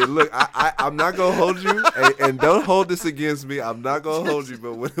 Hey, look, I'm not gonna hold you, and don't hold this against me. I'm not gonna hold you,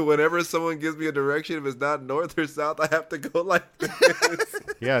 but whenever someone gives me a direction, if it's not north or south, I have to go like this.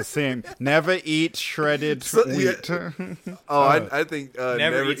 Yeah, same. Never eat shredded wheat. I think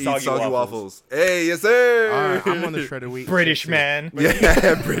never eat soggy waffles. waffles. Hey, yes sir. I'm on the shredded wheat. British shit, too. man.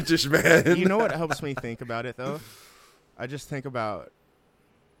 Yeah, British man. You know what helps me think about it though? I just think about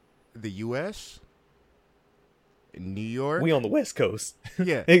the U.S. New York. We on the West Coast.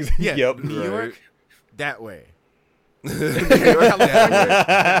 Yeah. Yeah. Yep. New Right. York, that way.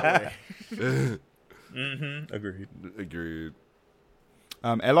 That way. Agreed. Agreed.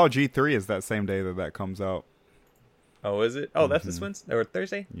 LRG3 is that same day that comes out. Oh, is it? Oh, that's this Wednesday or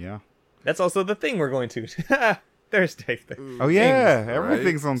Thursday? Yeah. That's also the thing we're going to. Thursday. Oh yeah, Right?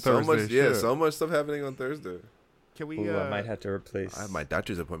 everything's on So Thursday. much, yeah, shit. so much stuff happening on Thursday. Can we? Ooh, I might have to replace. I have my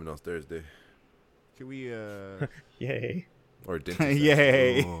doctor's appointment on Thursday. Can we? Yay. Or dentist.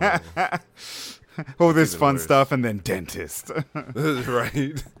 Yay! Oh. All this even fun worse. stuff and then dentist.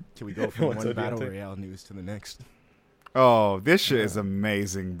 Right. Can we go from What's one up, Battle Deontay? Royale news to the next? Oh, this shit is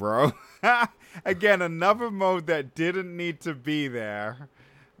amazing, bro. Again, another mode that didn't need to be there,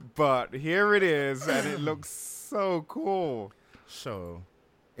 but here it is, and it looks so cool. So,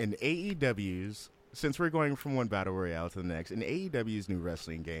 in AEWs, since we're going from one Battle Royale to the next, in AEW's new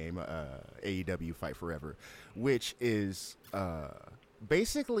wrestling game, AEW Fight Forever, which is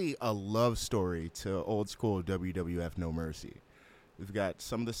basically a love story to old school WWF No Mercy. We've got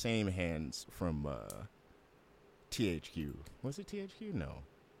some of the same hands from THQ. Was it THQ? No.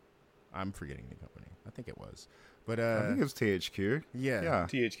 I'm forgetting the company. I think it was. But I think it's THQ. yeah. Yeah.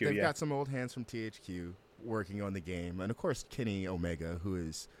 THQ, They've yeah. got some old hands from THQ working on the game. And, of course, Kenny Omega, who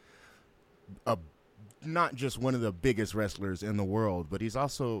is not just one of the biggest wrestlers in the world, but he's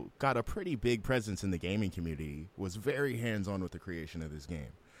also got a pretty big presence in the gaming community, was very hands-on with the creation of this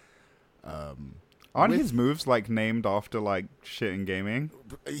game. Aren't his moves like named after like shit in gaming?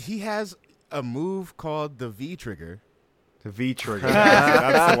 He has a move called the V-Trigger. The V trigger.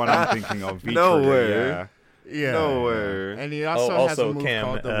 That's the one I'm thinking of. V No trigger. way. Yeah. Yeah. No way. And he also has also, a move Cam,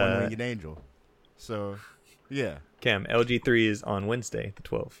 called the One-Winged Angel. So, yeah. Cam, LG3 is on Wednesday, the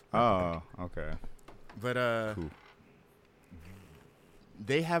 12th. Oh, okay. But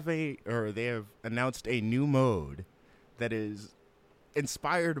they have announced a new mode that is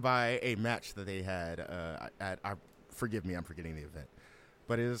inspired by a match that they had at forgive me, I'm forgetting the event.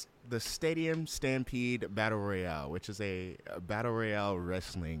 But it is the Stadium Stampede Battle Royale, which is a Battle Royale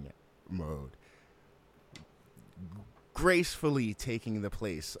wrestling mode. Gracefully taking the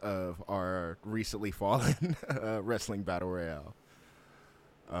place of our recently fallen wrestling Battle Royale.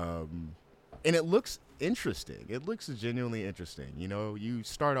 And it looks interesting. It looks genuinely interesting. You know, you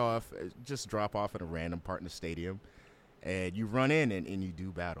start off, just drop off at a random part in the stadium, and you run in and you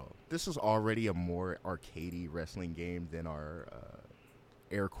do battle. This is already a more arcadey wrestling game than our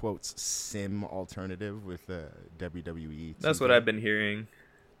air quotes sim alternative with WWE. That's what 2K. I've been hearing.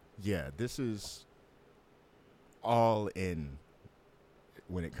 Yeah, this is all in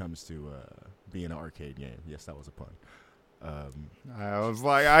when it comes to being an arcade game. Yes, that was a pun. I was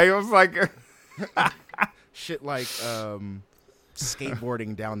like, Shit like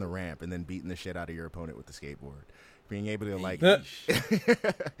skateboarding down the ramp and then beating the shit out of your opponent with the skateboard. Being able to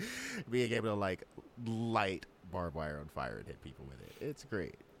light barbed wire on fire and hit people with it. It's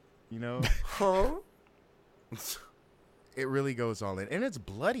great. You know? Huh? It really goes all in. And it's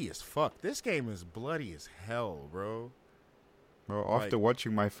bloody as fuck. This game is bloody as hell, bro. well, after Like-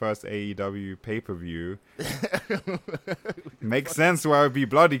 watching my first AEW pay-per-view, makes sense why it would be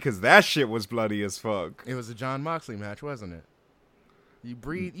bloody, because that shit was bloody as fuck. It was a John Moxley match, wasn't it? You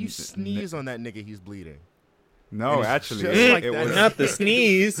breathe, you sneeze on that nigga, he's bleeding. No, And it's actually, just like it that. was Not the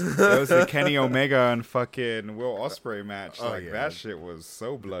sneeze. it was the Kenny Omega and fucking Will Ospreay match. Oh, Like yeah. that shit was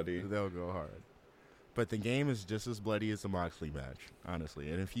so bloody. They'll go hard. But the game is just as bloody as the Moxley match, honestly.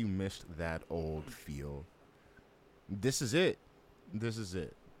 And if you missed that old feel, this is it. This is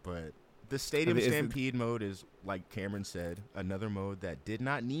it. But the Stadium Is it- Stampede mode is, like Cameron said, another mode that did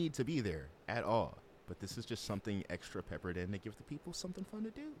not need to be there at all. But this is just something extra peppered in to give the people something fun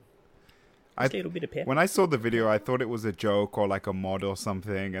to do. When I saw the video, I thought it was a joke or like a mod or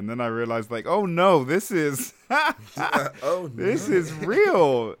something, and then I realized, like, oh no, this is this is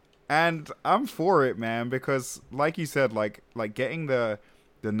real, and I'm for it, man. Because, like you said, like getting the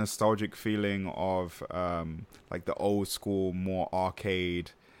nostalgic feeling of like the old school, more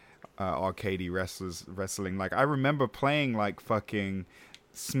arcadey wrestling. Like I remember playing like fucking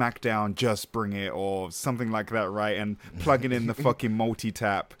SmackDown, Just Bring It, or something like that, right? And plugging in the fucking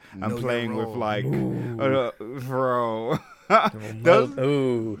multi-tap and Know playing your with role. like, bro,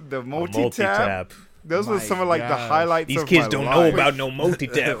 Ooh, the a multi-tap. Those were My some of like the God. highlights. These of kids my don't life. know about no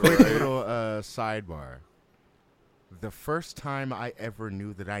multi-tap. Quick little sidebar. The first time I ever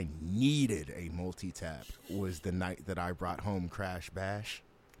knew that I needed a multi-tap was the night that I brought home Crash Bash.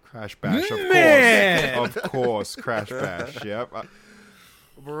 Crash Bash, Man! of course, Crash Bash. Yep.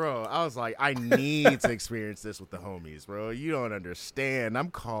 Bro, I was like, I need to experience this with the homies, bro. You don't understand. I'm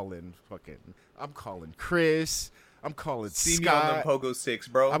calling Chris. I'm calling See Scott. me on them pogo sticks,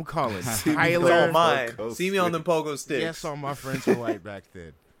 bro. I'm calling It's Tyler. all mine. See me on them pogo sticks. Yes, all my friends were white back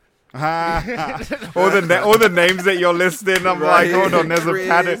then. all the names that you're listing, I'm Right. like, hold on, there's Chris, a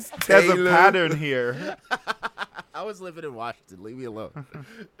pattern. There's a Taylor. pattern here. I was living in Washington. Leave me alone.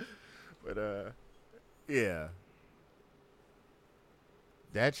 But yeah,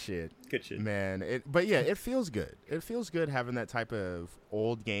 that shit. Good shit. Man, but yeah, it feels good. It feels good having that type of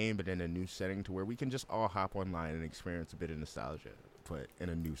old game, but in a new setting to where we can just all hop online and experience a bit of nostalgia, but in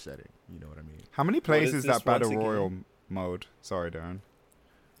a new setting. You know what I mean? How many plays is is this that Battle once again? Royale mode? Sorry, Darren.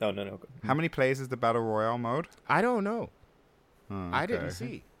 No. How many plays is the Battle Royale mode? I don't know. Oh, I okay. didn't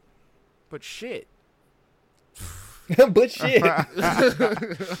see. But shit. But shit. I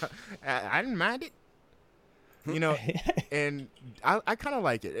didn't mind it. You know, and I kind of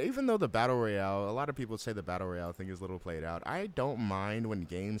like it. Even though the Battle Royale, a lot of people say the Battle Royale thing is a little played out. I don't mind when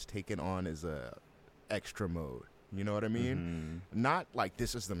games take it on as a extra mode. You know what I mean? Not like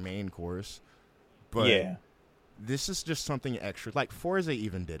this is the main course, but Yeah. this is just something extra. Like Forza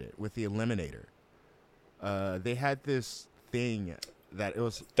even did it with the Eliminator. They had this thing that it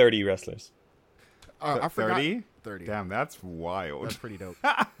was 30 wrestlers. I forgot 30? 30. Damn, that's wild. That's pretty dope.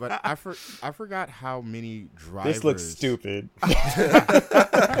 But I forgot how many drivers. This looks stupid.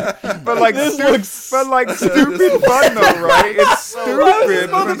 But like, This stupid fun though, right? It's Why is this stupid.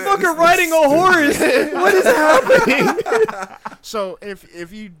 motherfucker riding a horse? What is happening? So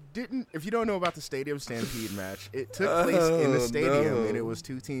if you don't know about the Stadium Stampede match, it took place in the stadium, no. and it was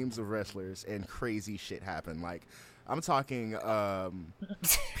two teams of wrestlers, and crazy shit happened. Like I'm talking,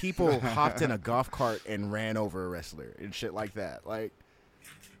 people hopped in a golf cart and ran over a wrestler and shit like that. Like,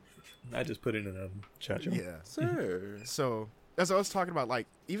 I just put it in a chat room. yeah. Sir. So as I was talking about, like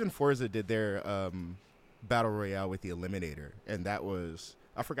even Forza did their Battle Royale with the Eliminator, and that was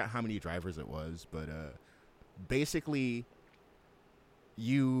I forgot how many drivers it was, but basically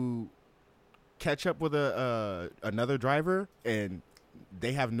you catch up with another driver and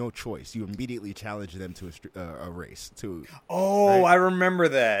they have no choice. You immediately challenge them to a race. Oh, Right? I remember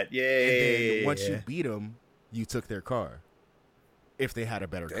that. Yeah. And then once you beat them, you took their car. If they had a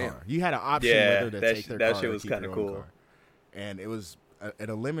better Damn. car, you had an option Yeah, whether to that take their that car shit or was keep kinda your own cool. car. And it was an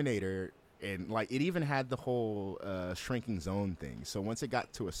eliminator, and like it even had the whole shrinking zone thing. So once it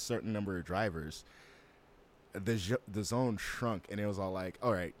got to a certain number of drivers, the zone shrunk, and it was all like,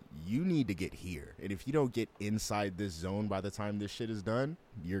 all right, you need to get here, and if you don't get inside this zone by the time this shit is done,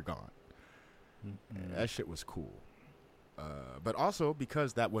 you're gone. Mm-hmm. That shit was cool. But also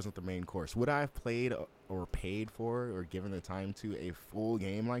because that wasn't the main course, would I have played or paid for or given the time to a full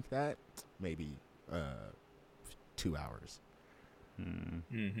game like that? Maybe 2 hours.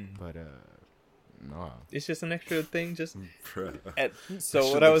 Mm-hmm. But no. It's just an extra thing. Just Bruh. so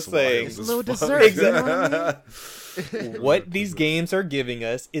Shit what I was looks wild saying. as A little fuck. dessert. You know what I mean? What these games are giving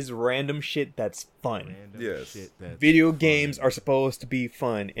us is random shit that's fun. Random Yes. shit that's Video fun. games are supposed to be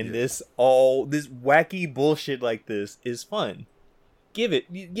fun, and Yeah. this wacky bullshit like this is fun. Give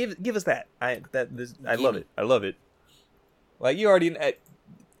us that. I love it. I love it. Like you already,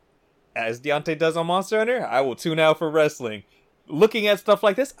 as Deontay does on Monster Hunter, I will tune out for wrestling. Looking at stuff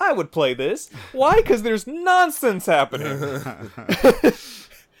like this, I would play this. Why? Because there's nonsense happening.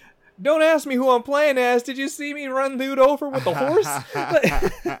 Don't ask me who I'm playing as. Did you see me run dude over with a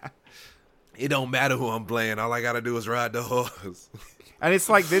horse? It don't matter who I'm playing. All I gotta do is ride the horse. And it's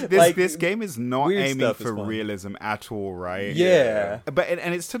like this Like, this game is not weird aiming stuff is for fun. realism at all, right? Yeah. But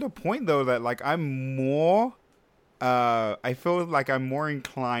and it's to the point though that like I'm more I feel like I'm more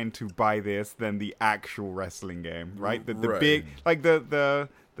inclined to buy this than the actual wrestling game, right? The Right. big like the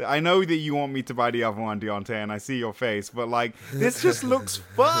I know that you want me to buy the other one, Deontay, and I see your face, but like this just looks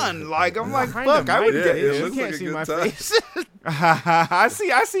fun. Like I'm like, Kinda fuck, I would might get be. it You looks can't like a see good my time. face. I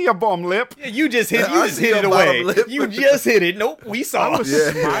see your bottom lip. You just hit. I You just see hit it your away. bottom lip. You just hit it. Nope, we I saw. was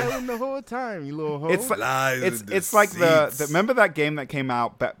Yeah. smiling the whole time, you little hoe. It's like Lies it's and it's like the deceits. remember that game that came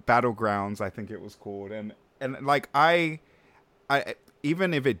out, Battlegrounds, I think it was called, and like I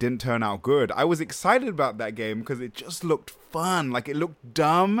even if it didn't turn out good, I was excited about that game because it just looked fun. Like it looked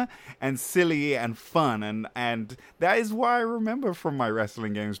dumb and silly and fun, and that is why I remember from my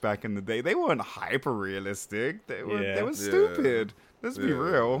wrestling games back in the day. They weren't hyper realistic. They were Yeah. stupid. Let's be Yeah.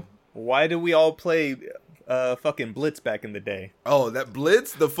 real. Why do we all play fucking Blitz back in the day? Oh, that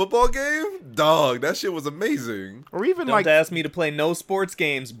Blitz, the football game? Dog, that shit was amazing. Or even Don't like ask me to play no sports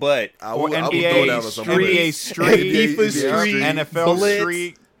games, but I or would throw NBA down with some Street, Blitz. NBA Street, FIFA yeah, Street, NFL Blitz.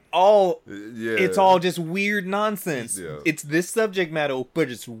 Street. all Yeah. it's all just weird nonsense. Yeah. It's this subject matter, but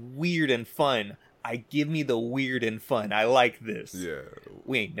it's weird and fun. Give me the weird and fun. I like this. Yeah.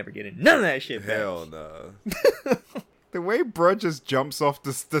 We ain't never getting none of that shit back. Hell nah. The way bro just jumps off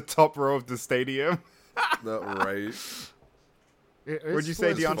the top row of the stadium. Not right. What'd you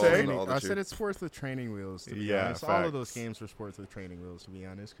say, Falls on Deontay? all the I shit. said it's sports with training wheels, to be Yeah, honest. All of those facts. games were sports with training wheels, to be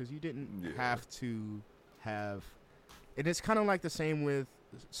honest, because you didn't Yeah. have to have... And it's kind of like the same with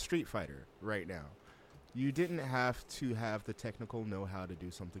Street Fighter right now. You didn't have to have the technical know-how to do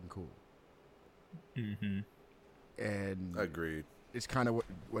something cool. Mm-hmm. And Agreed. it's kind of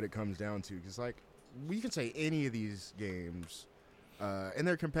what it comes down to. Because, like, we can say any of these games and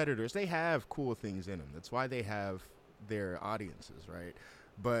their competitors, they have cool things in them. That's why they have their audiences, right?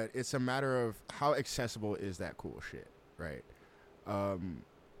 But it's a matter of how accessible is that cool shit, right?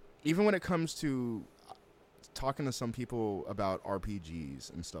 Even when it comes to talking to some people about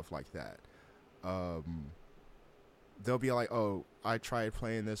RPGs and stuff like that, they'll be like, oh, I tried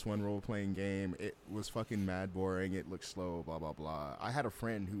playing this one role-playing game. It was fucking mad boring. It looked slow, blah, blah, blah. I had a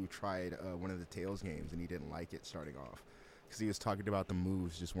friend who tried one of the Tales games, and he didn't like it starting off because he was talking about the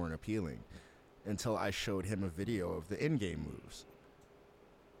moves just weren't appealing until I showed him a video of the in-game moves.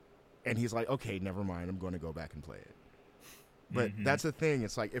 And he's like, okay, never mind. I'm going to go back and play it. But that's the thing.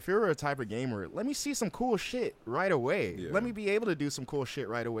 It's like, if you're a type of gamer, let me see some cool shit right away. Yeah. Let me be able to do some cool shit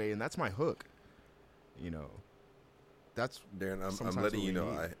right away, and that's my hook. You know, that's Darren, I'm sometimes letting what you we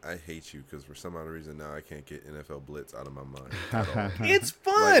know need. I hate you because for some odd reason now I can't get NFL Blitz out of my mind at all. It's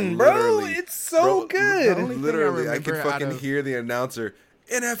fun, Like, bro. literally, It's so bro, good. only thing Literally, I I can remember out fucking of- hear the announcer,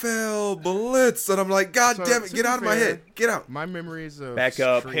 NFL Blitz, and I'm like, God So, damn it, to get be out of my fair, head. Get out. My memories of Back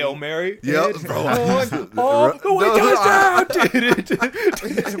up, Street- Hail Mary. Yep, bro. touchdown!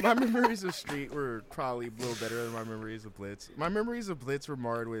 My memories of Street were probably a little better than my memories of Blitz. My memories of Blitz were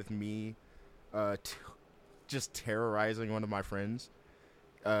marred with me just terrorizing one of my friends.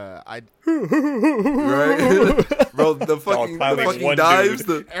 Right? Bro, the fucking piling one dives.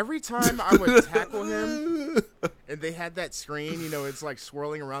 dude. Every time I would tackle him, and they had that screen, you know, it's like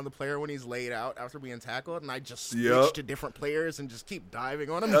swirling around the player when he's laid out after being tackled, and I just switch Yep. to different players and just keep diving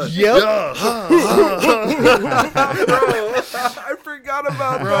on them. I forgot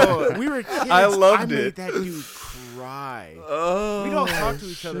about that. Bro, we were kids. I loved made it. that dude cry. Oh, We don't talk to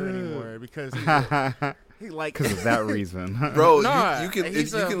each other anymore because he like Because of that reason. Bro, Nah, you can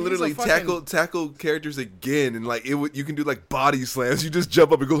he's a literally fucking- tackle characters again, and like you can do like body slams. You just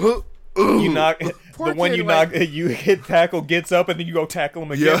jump up and go, huh? You knock Poor the one kid, you like- knock. You hit tackle, gets up, and then you go tackle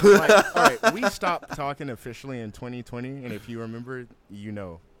him again. Yeah. like, all right, we stopped talking officially in 2020, and if you remember, you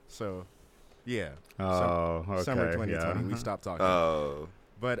know. So, yeah. Oh, okay. Summer 2020, yeah. we stopped talking. Oh,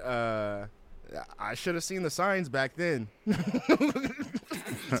 But I should have seen the signs back then. When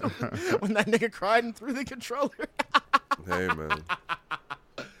that nigga cried and threw the controller. hey man.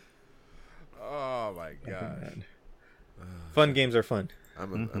 Oh my god. Fun games are fun.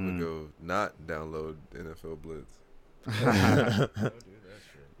 I'm gonna go not download NFL Blitz.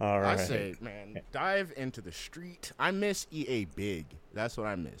 All right. I say, man, dive into the street. I miss EA Big. That's what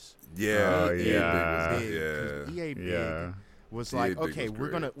I miss. Yeah, Oh, EA yeah. Big was big, 'cause EA Big Yeah. was EA like, Big okay,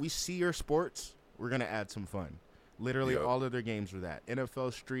 was we see your sports, we're gonna add some fun. Literally, Yep. all of their games were that.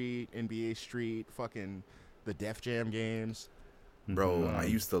 NFL Street, NBA Street, fucking the Def Jam games. Bro, I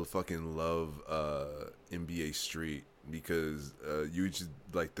used to fucking love NBA Street because you just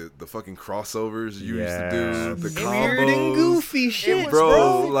like the fucking crossovers you used to do, the Weird and combos. goofy shit, was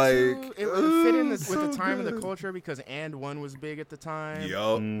bro, perfect, like, too. It would fit in with so the time and the good. culture because And One was big at the time.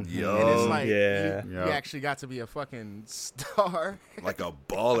 Yup, And it's yup. like yeah. you Yup. actually got to be a fucking star. Like a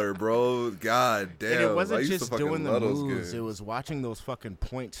baller, bro. God damn. And it I wasn't used to just fucking doing the love those moves; games. it was watching those fucking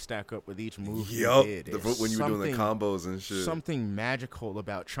points stack up with each move Yup. you did. When you were doing the Something- combos and shit. Something magical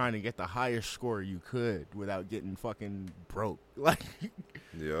about trying to get the highest score you could without getting fucking broke. Like,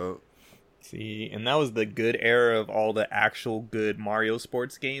 Yup. See, and that was the good era of all the actual good Mario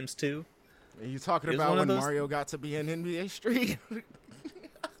sports games too. are you talking It was about one of when those- Mario got to be in NBA Street?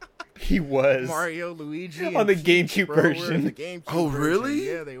 He was Mario, Luigi, On the and Peach, GameCube bro, were in version. the GameCube Oh, version. really?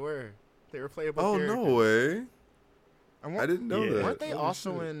 Yeah, they were. They were playable. Oh, characters. no way. And I didn't know Yeah. that. Weren't they Holy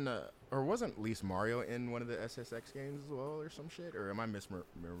also shit. in, or wasn't at least Mario in one of the SSX games as well, or some shit? Or am I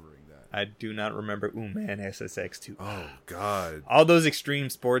misremembering that? I do not remember. Ooh man, SSX2. Oh, God. All those extreme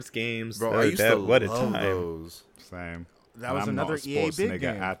sports games. Bro, that- I used to what a love time. those Same. That was I'm not another a EA sports Big nigga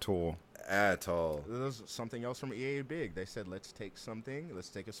game. at all. at all. That was something else from EA Big. They said, let's take something, let's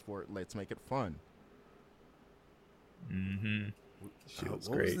take a sport, let's make it fun. Mm-hmm. She looks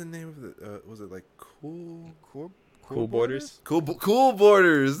What great. was the name of the? Was it like Cool? Cool Borders. Cool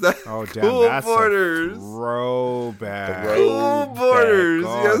Borders. Oh, damn, Cool that's Borders. a throwback. Cool Borders.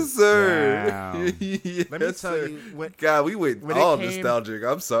 God Yes, sir. damn. Yes, Let me tell sir. you, God, we went when it all came- nostalgic.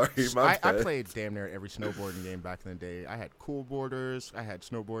 I'm sorry. My I bad. played damn near every snowboarding game back in the day. I had Cool Borders. I had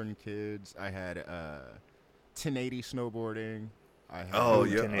Snowboarding Kids. I had 1080 snowboarding. I had Oh,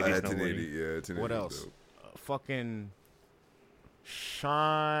 yeah. 1080 I had snowboarding. 1080. Yeah, 1080. What was else? dope. Fucking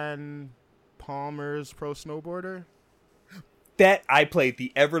Sean Palmer's Pro Snowboarder. That I played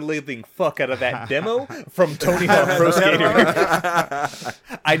the ever living fuck out of that demo from Tony Hawk Pro Skater.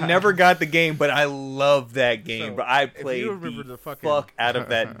 I never got the game, but I love that game. So, But I if you played remember the the fucking- fuck out of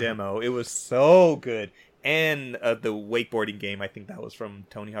that demo. It was so good. And the wakeboarding game, I think that was from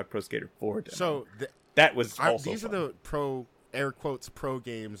Tony Hawk Pro Skater 4 demo. So that was also these fun. are the pro air quotes pro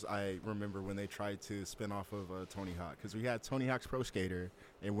games I remember when they tried to spin off of Tony Hawk, because we had Tony Hawk's Pro Skater,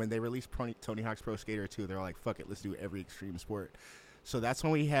 and when they released Tony Hawk's Pro Skater 2, they're like, fuck it, let's do every extreme sport. So that's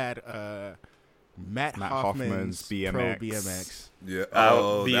when we had Matt Hoffman's BMX. Pro BMX. Yeah.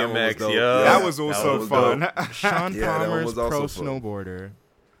 BMX, that one was dope. yo. That was also was fun. dope. Sean Yeah, that one Palmer's was also Pro fun.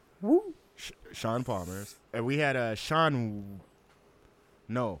 Snowboarder. Sean Palmer's. And we had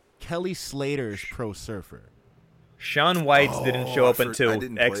Kelly Slater's Pro Surfer. Sean White's didn't show up I until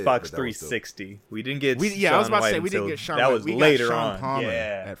didn't play it, but Xbox that was dope. 360. We didn't get I was Sean about to White say, we didn't until- get Sean that White. was We later got Sean on. Palmer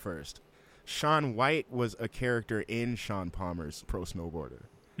Yeah. at first. Sean White was a character in Sean Palmer's Pro Snowboarder,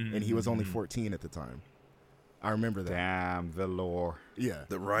 and he was only 14 at the time. I remember that. Damn, the lore. Yeah.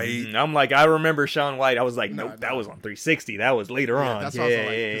 I'm like, I remember Sean White. I was like, No, nope, that no. was on 360. That was later on. That's Yeah, also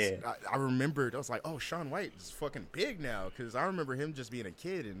like, yeah. 'cause I remembered. I was like, oh, Sean White is fucking big now, because I remember him just being a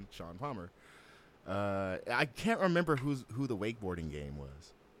kid in Sean Palmer. I can't remember who the wakeboarding game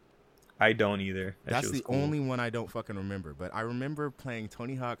was. I don't either. That That's shit was the cool. only one I don't fucking remember. But I remember playing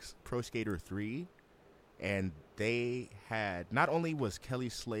Tony Hawk's Pro Skater 3, and they had, not only was Kelly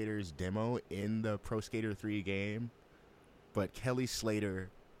Slater's demo in the Pro Skater 3 game, but Kelly Slater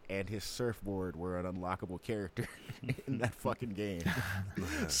and his surfboard were an unlockable character in that fucking game.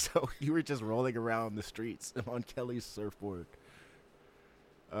 So you were just rolling around the streets on Kelly's surfboard.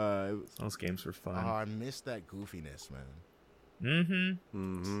 Those games were fun. I missed that goofiness, man.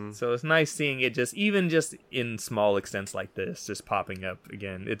 So it's nice seeing it just in small extents like this, just popping up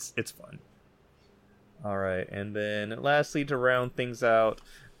again. It's fun. All right, and then lastly, to round things out,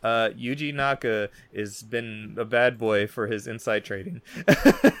 Yuji Naka has been a bad boy for his inside trading,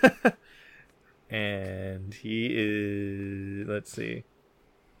 and he is. Let's see,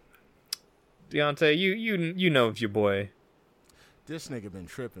 Deontay, you know of your boy. This nigga been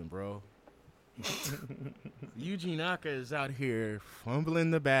tripping, bro. Yuji Naka is out here fumbling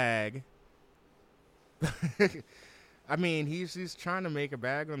the bag. I mean, he's trying to make a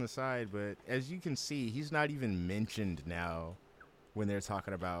bag on the side, but as you can see, he's not even mentioned now when they're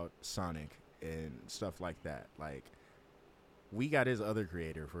talking about Sonic and stuff like that. Like, we got his other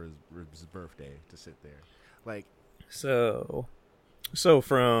creator for his birthday to sit there. Like, So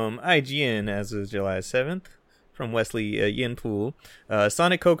from IGN as of July 7th, from Wesley Yinpool,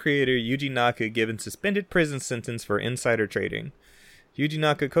 Sonic co-creator Yuji Naka given suspended prison sentence for insider trading. Yuji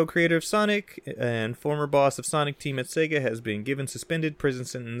Naka, co-creator of Sonic and former boss of Sonic Team at Sega, has been given suspended prison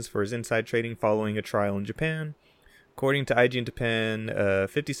sentence for his inside trading following a trial in Japan. According to IGN Japan,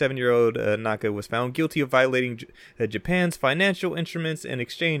 57-year-old Naka was found guilty of violating Japan's Financial Instruments and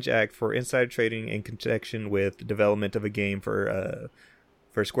Exchange Act for insider trading in connection with the development of a game for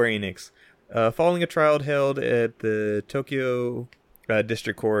Square Enix. Following a trial held at the Tokyo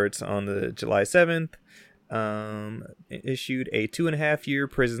District Courts on the July 7th, issued a 2.5-year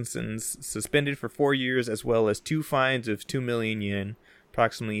prison sentence, suspended for 4 years, as well as 2 fines of 2 million yen,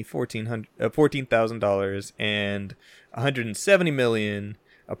 approximately $14,000, and 170 million,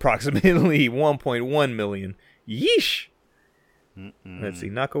 approximately 1.1 million. Yeesh! Let's see.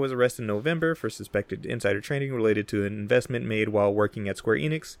 Naka was arrested in November for suspected insider trading related to an investment made while working at Square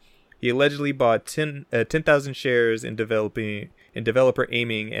Enix. He allegedly bought 10,000 shares in developer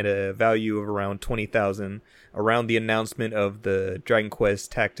aiming at a value of around 20,000 around the announcement of the Dragon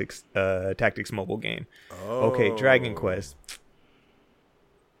Quest Tactics mobile game. Oh. Okay, Dragon Quest.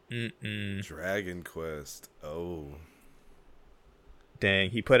 Dragon Quest. Oh.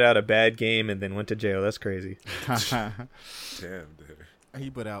 Dang, he put out a bad game and then went to jail. That's crazy. Damn, dude. he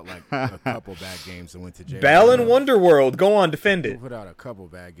put out like a couple bad games and went to jail. Balan Wonderworld, go on, defend He it. put out a couple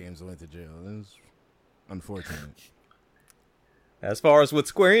bad games and went to jail. It's unfortunate. As far as with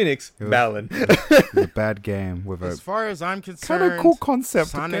Square Enix, Balan. It's a bad game with As a far as I'm kind concerned, of cool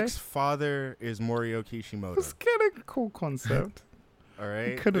concept. Sonic's Okay? father is Morio Kishimoto. It's kind of cool concept. All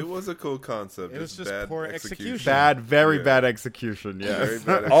right. It was a cool concept. It was just bad poor execution. Very bad execution. Very Yes.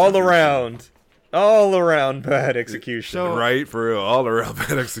 bad All execution. around bad execution. So- Right, for real. All around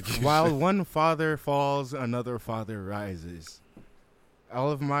bad execution. While one father falls, another father rises. All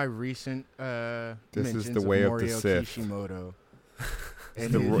of my recent This mentions is the way of the Morio Sith. Kishimoto.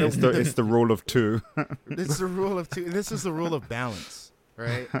 It's the rule of two. This is the rule of two. This is the rule of balance,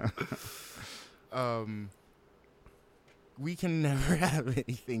 right? We can never have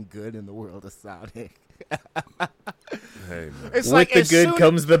anything good in the world of Sonic. Hey, man. It's With like the as good soon-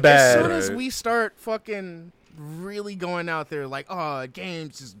 comes the bad. As soon as Right. we start fucking really going out there like, oh,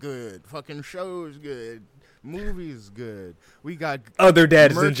 games is good, fucking shows good, movies good. We got Other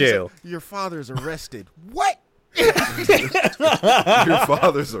dad is in merch jail. Your father's arrested. What? Your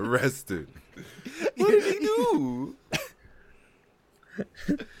father's arrested. What did he do?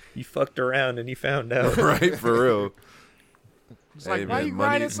 You fucked around and you found out. Right, for real. It's like, Hey, why man, you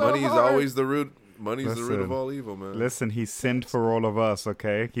grinding so money is hard? always the root. Money's the root of Listen. all evil, man. Listen, he sinned for all of us,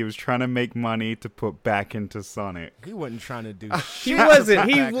 okay? He was trying to make money to put back into Sonic. He wasn't trying to do He shit. wasn't.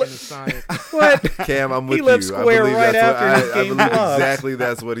 He back lo- into Sonic. What? Cam, I'm with He left you. Square I believe right that's after his I game believe flopped. exactly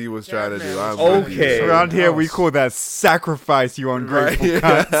that's what he was trying to do. I'm man. with you. Okay. Around here, we else. call that sacrifice, you ungrateful Right.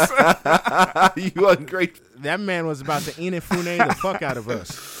 cunts. You ungrateful. That man was about to Inafune the fuck out of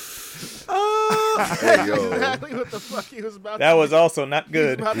us. Hey, yo. Exactly what the fuck he was about That to was do. also not He was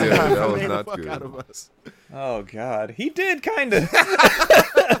good. about to Yeah, that Inafune was the not fuck good. out of us. Oh God, he did kind of.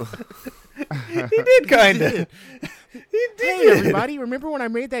 He did kind of. He did. Hey, everybody, remember when I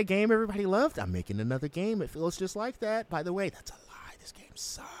made that game everybody loved? I'm making another game. It feels just like that. By the way, that's a lie. This game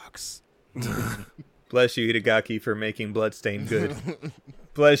sucks. Bless you, Itagaki, for making Bloodstain good.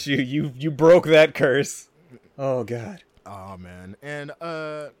 Bless you. You broke that curse. Oh God. Oh, man. And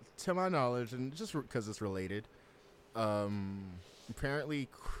to my knowledge, and just because it's related, apparently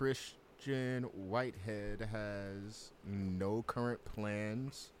Christian Whitehead has no current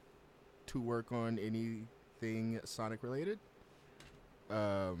plans to work on anything Sonic related.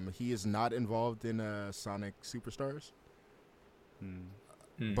 He is not involved in Sonic Superstars,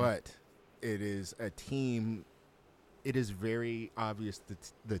 but it is a team. It is very obvious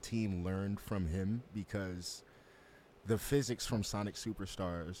that the team learned from him because the physics from Sonic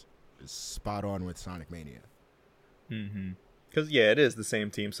Superstars is spot on with Sonic Mania. Mm-hmm. Because yeah, it is the same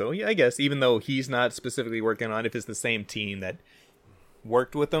team. So yeah, I guess even though he's not specifically working on it, if it's the same team that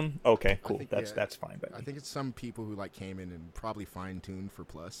worked with him, okay, cool. think, That's yeah. that's fine. But I think it's some people who like came in and probably fine-tuned for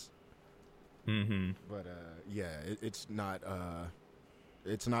Plus. mm-hmm. But yeah, it's not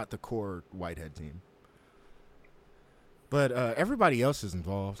the core Whitehead team. But everybody else is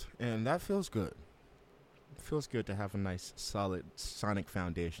involved, and that feels good. It feels good to have a nice, solid Sonic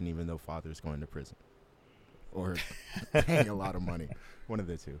foundation, even though Father's going to prison. Or paying a lot of money. One of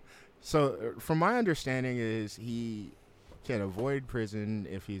the two. So, from my understanding is he can avoid prison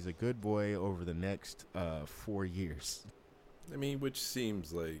if he's a good boy over the next 4 years. I mean, which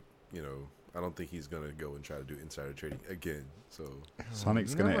seems like, I don't think he's going to go and try to do insider trading again. So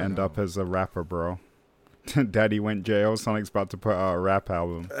Sonic's You going to never end know. up as a rapper, bro. Daddy went jail. Sonic's about to put out a rap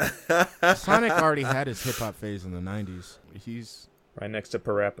album. Sonic already had his hip-hop phase in the 90s. He's... Right next to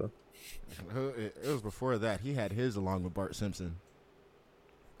Parappa. It was before that. He had his along with Bart Simpson.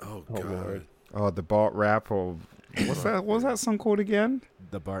 Oh, Oh, God. Lord. Oh, the Bart rap, or what's that? What's that song called again?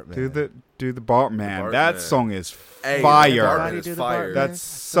 The Bart Man. Do the Bart Man. Bart That Man. song is Hey, fire. Bartman Everybody do is the fire. Bartman. That's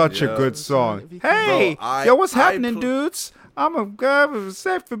such a Yeah. good song. Bro, Hey, I- yo, what's I happening, pl- dudes? I'm a guy with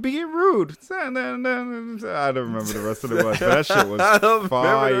safe for being rude. I don't remember the rest of the words, but that shit I was don't remember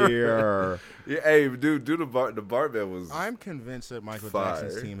fire. Yeah, hey, dude, the Bartman was. I'm convinced that Michael Fire.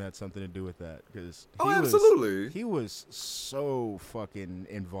 Jackson's team had something to do with that because absolutely. he was so fucking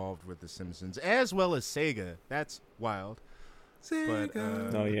involved with the Simpsons as well as Sega. That's wild. But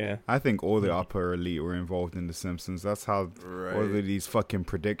Oh yeah. I think all the upper elite were involved in The Simpsons. That's how Right. all of these fucking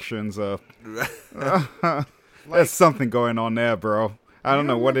predictions are. like, There's something going on there, bro. I don't You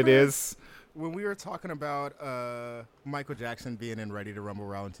know what it remember- is. when we were talking about Michael Jackson being in Ready to Rumble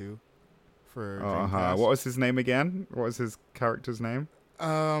Round 2 for Dreamcast. What was his name again? What was his character's name?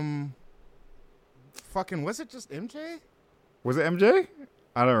 Fucking was it just MJ? Was it MJ?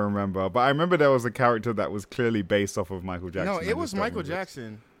 I don't remember, but I remember there was a character that was clearly based off of Michael Jackson. No, I it just was don't Michael remember.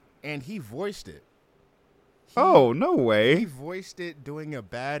 Jackson, and he voiced it. Oh, no He way. voiced it doing a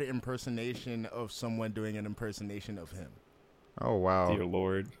bad impersonation of someone doing an impersonation of him. Oh, wow. Dear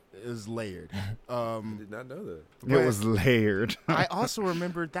Lord. It was layered. I did not know that. It was layered. I also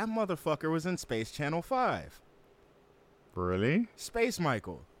remembered that motherfucker was in Space Channel 5. Really? Space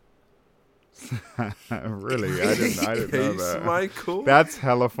Michael. Really? I didn't know that. Michael? That's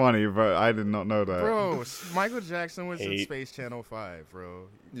hella funny, but I did not know that. Bro, Michael Jackson was in Hate. Space Channel 5, bro.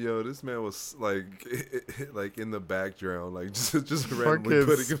 Yo, this man was like in the background, like just randomly Fucking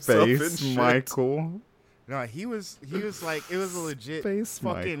putting himself in Space shit. Michael. No, he was like, it was a legit Space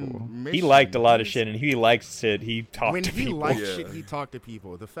fucking Michael. mission. He liked a lot of shit, and he liked shit. He talked When to he people. liked Yeah. shit, he talked to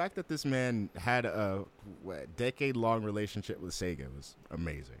people. The fact that this man had a decade-long relationship with Sega was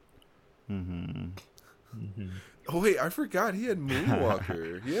amazing. Oh wait, I forgot he had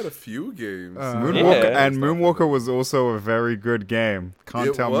Moonwalker. He had a few games. Moonwalker was also a very good game. Can't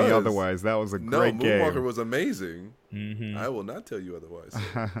It tell was. me otherwise. That was a No, great Moonwalker game. was amazing. Mm-hmm. I will not tell you otherwise.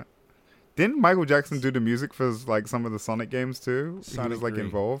 Didn't Michael Jackson do the music for like some of the Sonic games too? He Sonic was like 3.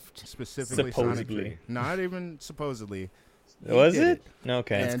 involved. Specifically Supposedly. Sonic 3. Not even supposedly. He Was did it?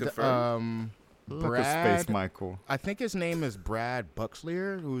 Okay. And confirmed. Look at Brad, Space Michael. I think his name is Brad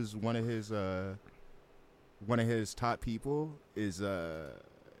Buxleer, who's one of his top people. Is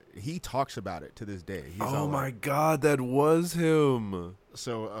he talks about it to this day. He's Oh all my like, god, that was him.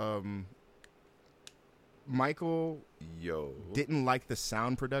 So Michael Yo. didn't like the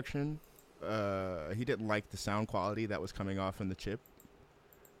sound production. He didn't like the sound quality that was coming off in the chip.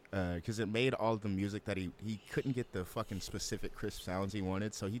 Because it made all the music that he couldn't get the fucking specific crisp sounds he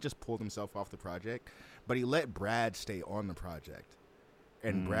wanted, so he just pulled himself off the project. But he let Brad stay on the project,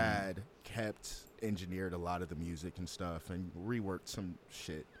 and Brad engineered a lot of the music and stuff and reworked some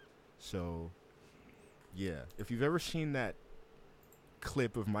shit. So, yeah, if you've ever seen that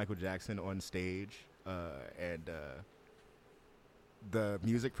clip of Michael Jackson on stage, and the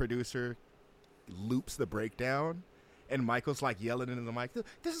music producer loops the breakdown, and Michael's like yelling into the mic,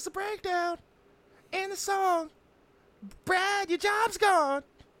 "This is a breakdown in the song. Brad, your job's gone.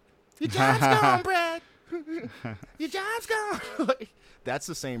 Your job's gone, Brad. Your job's gone." That's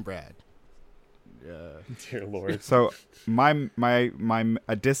the same Brad. Dear Lord. So my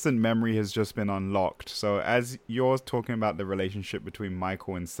a distant memory has just been unlocked. So as you're talking about the relationship between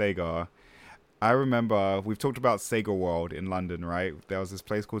Michael and Sega, I remember we've talked about Sega World in London, right? There was this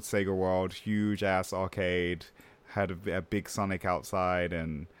place called Sega World, huge ass arcade, had a big Sonic outside,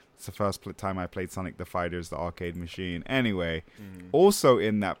 and it's the first time I played Sonic the Fighters, the arcade machine. Anyway, also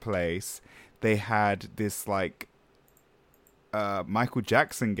in that place, they had this like Michael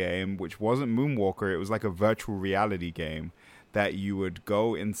Jackson game, which wasn't Moonwalker. It was like a virtual reality game that you would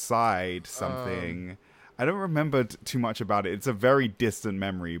go inside something. I don't remember too much about it. It's a very distant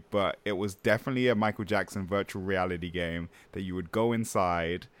memory, but it was definitely a Michael Jackson virtual reality game that you would go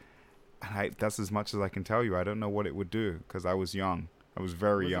inside. And that's as much as I can tell you. I don't know what it would do because I was young. I was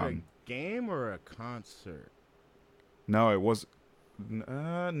very young. Was it a game or a concert? No, it was.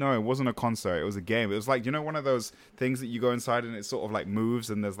 No, it wasn't a concert. It was a game. It was like, you know, one of those things that you go inside and it sort of like moves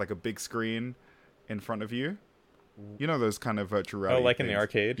and there's like a big screen in front of you. You know those kind of virtual reality. Oh, like things. in the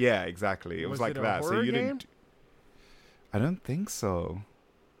arcade? Yeah, exactly. It was like it a that. So horror you game? didn't. I don't think so.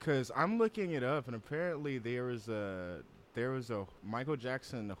 Because I'm looking it up, and apparently there was a Michael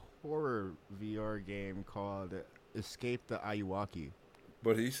Jackson horror VR game called Escape the Ayuwaki.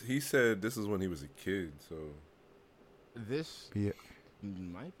 But he said this is when he was a kid, so This Yeah.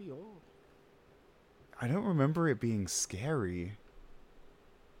 might be old. I don't remember it being scary.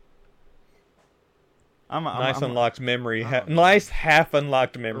 Nice unlocked memory. Nice half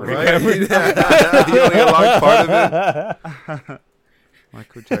unlocked memory. right? He only unlocked part of it.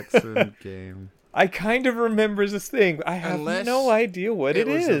 Michael Jackson game. I kind of remember this thing, but I have Unless no idea what it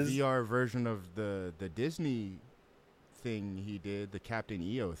was is. a VR version of the Disney thing he did, the Captain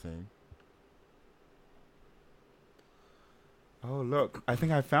EO thing. Oh, look. I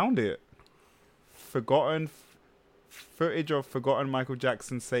think I found it. Footage of forgotten Michael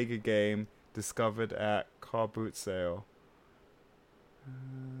Jackson Sega game discovered at car boot sale.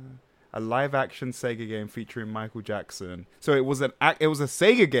 A live-action Sega game featuring Michael Jackson. So it was a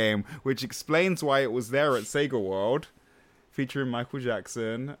Sega game, which explains why it was there at Sega World, featuring Michael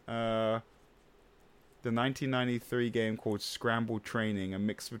Jackson. The 1993 game called Scramble Training, a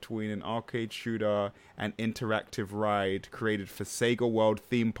mix between an arcade shooter and interactive ride created for Sega World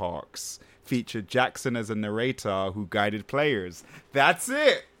theme parks, featured Jackson as a narrator who guided players. That's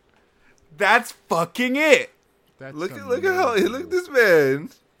it. That's fucking it. That's Look at this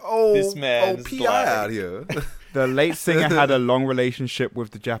man. Oh, This man's PI black. out here. The late singer had a long relationship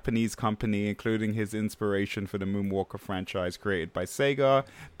with the Japanese company, including his inspiration for the Moonwalker franchise created by Sega,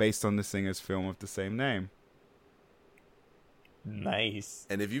 based on the singer's film of the same name. Nice.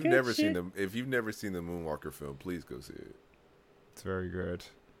 And if you've Good never shit. seen the Moonwalker film, please go see it. It's very good.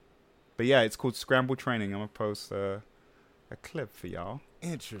 But yeah, it's called Scramble Training. I'm gonna post a clip for y'all.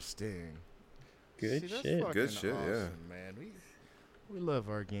 Interesting. Good that's shit. fucking Good shit, yeah. awesome, man. We love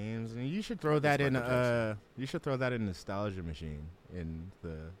our games, and you should throw that in. You should throw that in Nostalgia Machine in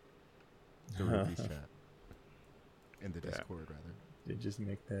the release chat, in the Discord rather. They just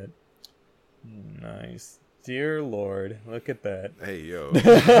make that nice. Dear Lord, look at that. Hey, yo. Look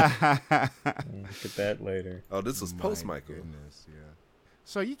at that later. Oh, this was post My Michael. goodness, yeah.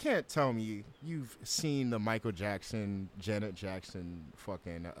 So you can't tell me you've seen the Michael Jackson, Janet Jackson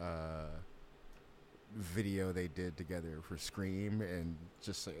fucking video they did together for Scream, and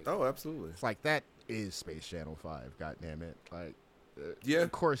just say, Oh, absolutely. it's like that is Space Channel 5. God damn it! Like, Yeah.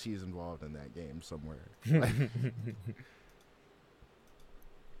 of course he's involved in that game somewhere. Like,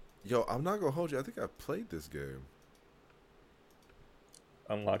 Yo, I'm not gonna hold you. I think I played this game.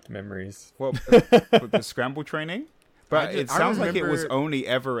 Unlocked memories. Well, with the scramble training? But it I sounds like it was remember- only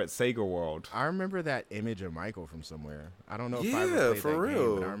ever at Sega World. I remember that image of Michael from somewhere. I don't know if I Yeah, ever played for that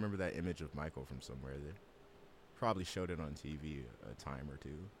real. game, but I remember that image of Michael from somewhere. They probably showed it on TV a time or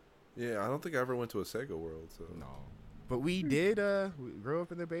two. Yeah, I don't think I ever went to a Sega World. So No. But we did we grew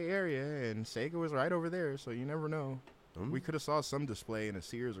up in the Bay Area, and Sega was right over there, so you never know. We could have saw some display in a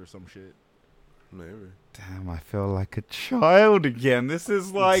Sears or some shit. Maybe. Damn, I feel like a child again. This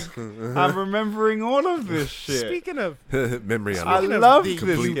is like, I'm remembering all of this shit. Speaking of Memory I unlocked. love the this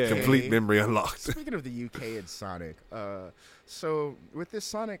Complete, game. complete memory unlocked. Speaking of the UK and Sonic, so with this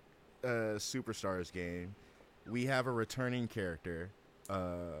Sonic Superstars game, we have a returning character,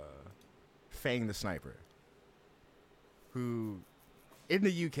 Fang the Sniper, who, in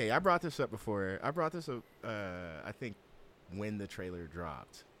the UK, I brought this up before. I brought this up, I think, when the trailer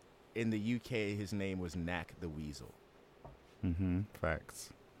dropped. In the UK, his name was Knack the Weasel. Mm-hmm. Facts.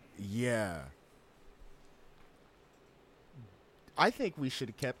 Yeah. I think we should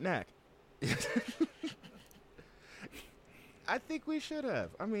have kept Knack. I think we should have.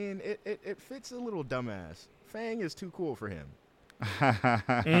 I mean, it fits a little dumbass. Fang is too cool for him.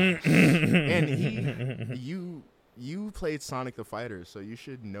 And you played Sonic the Fighter, so you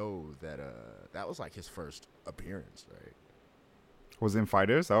should know that that was like his first appearance, right? Was in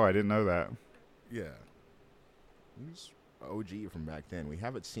Fighters? Oh, I didn't know that. Yeah. He's OG from back then. We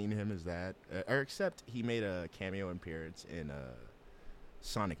haven't seen him as that, or except he made a cameo appearance in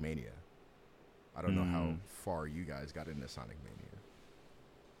Sonic Mania. I don't know how far you guys got into Sonic Mania.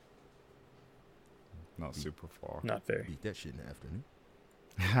 Not super far. Not very. Beat that shit in the afternoon.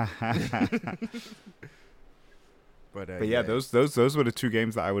 But yeah, those were the two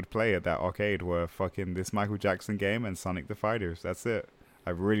games that I would play at that arcade. Were fucking this Michael Jackson game and Sonic the Fighters. That's it. I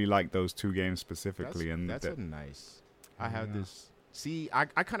really like those two games specifically. That's a nice. I have this. See, I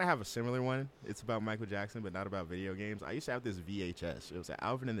kind of have a similar one. It's about Michael Jackson, but not about video games. I used to have this VHS. It was an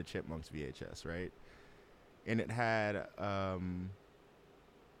Alvin and the Chipmunks VHS, right? And it had a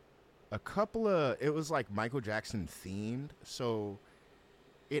couple of. It was like Michael Jackson themed, so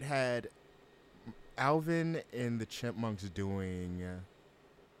it had Alvin and the Chipmunks doing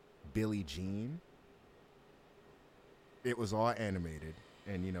Billie Jean. It was all animated.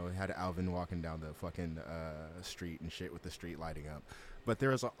 And, you know, it had Alvin walking down the fucking street and shit with the street lighting up. But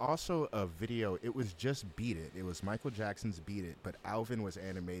there was also a video. It was just Beat It. It was Michael Jackson's Beat It, but Alvin was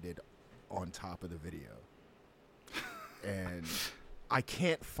animated on top of the video. And I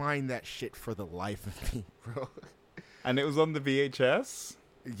can't find that shit for the life of me, bro. And it was on the VHS?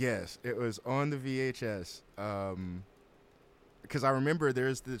 Yes, it was on the VHS. Because I remember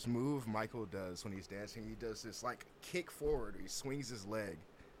there's this move Michael does when he's dancing. He does this, like, kick forward. He swings his leg.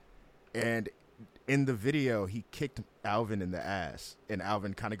 And in the video, he kicked Alvin in the ass. And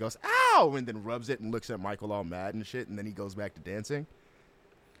Alvin kind of goes, ow! And then rubs it and looks at Michael all mad and shit. And then he goes back to dancing.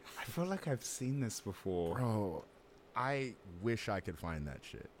 I feel like I've seen this before. Bro, I wish I could find that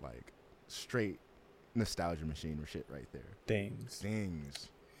shit. Like, straight nostalgia machine shit right there. Things.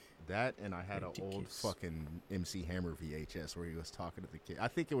 That, and I had an old fucking MC Hammer VHS where he was talking to the kid. I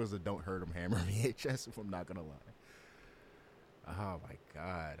think it was a Don't Hurt Him Hammer VHS, if I'm not going to lie. Oh, my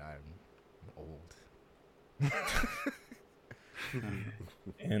God. I'm old.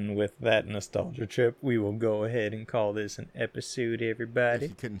 And with that nostalgia trip, we will go ahead and call this an episode, If everybody.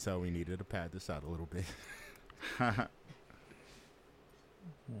 you couldn't tell, we needed to pad this out a little bit.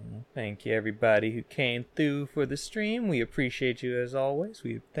 Thank you, everybody who came through for the stream. We appreciate you as always.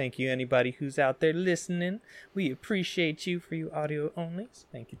 We thank you, anybody who's out there listening. We appreciate you for you audio onlys.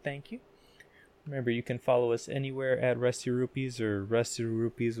 Thank you. Remember, you can follow us anywhere at Rusty Rupees or Rusty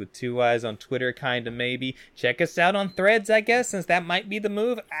Rupees with 2 eyes on Twitter, kinda maybe. Check us out on Threads, I guess, since that might be the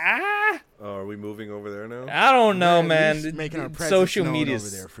move. Oh, are we moving over there now? I don't know, We're at least man. making our presence Social known media over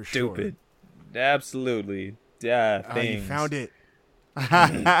is there for sure. stupid. Absolutely. Yeah, Oh, you things. found it.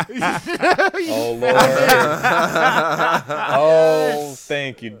 Oh Lord. Oh,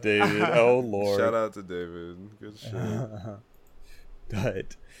 thank you, David. Oh Lord. Shout out to David. Good shit.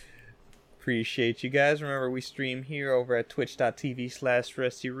 But appreciate you guys. Remember, we stream here over at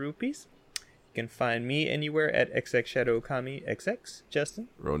twitch.tv/rustyrupees. You can find me anywhere at xxshadowkami XX. Justin.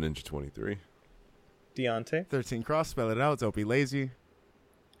 RoNinja23. Deontay. 13 Cross, spell it out. Don't be lazy.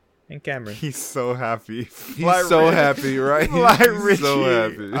 And Cameron. He's so happy. He's so happy, right? Like He's Richie, so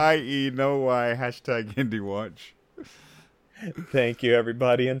happy. i.e. no why, hashtag Indie Watch. Thank you,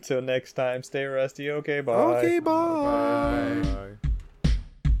 everybody. Until next time, stay rusty. Okay, bye. Okay, bye. Bye.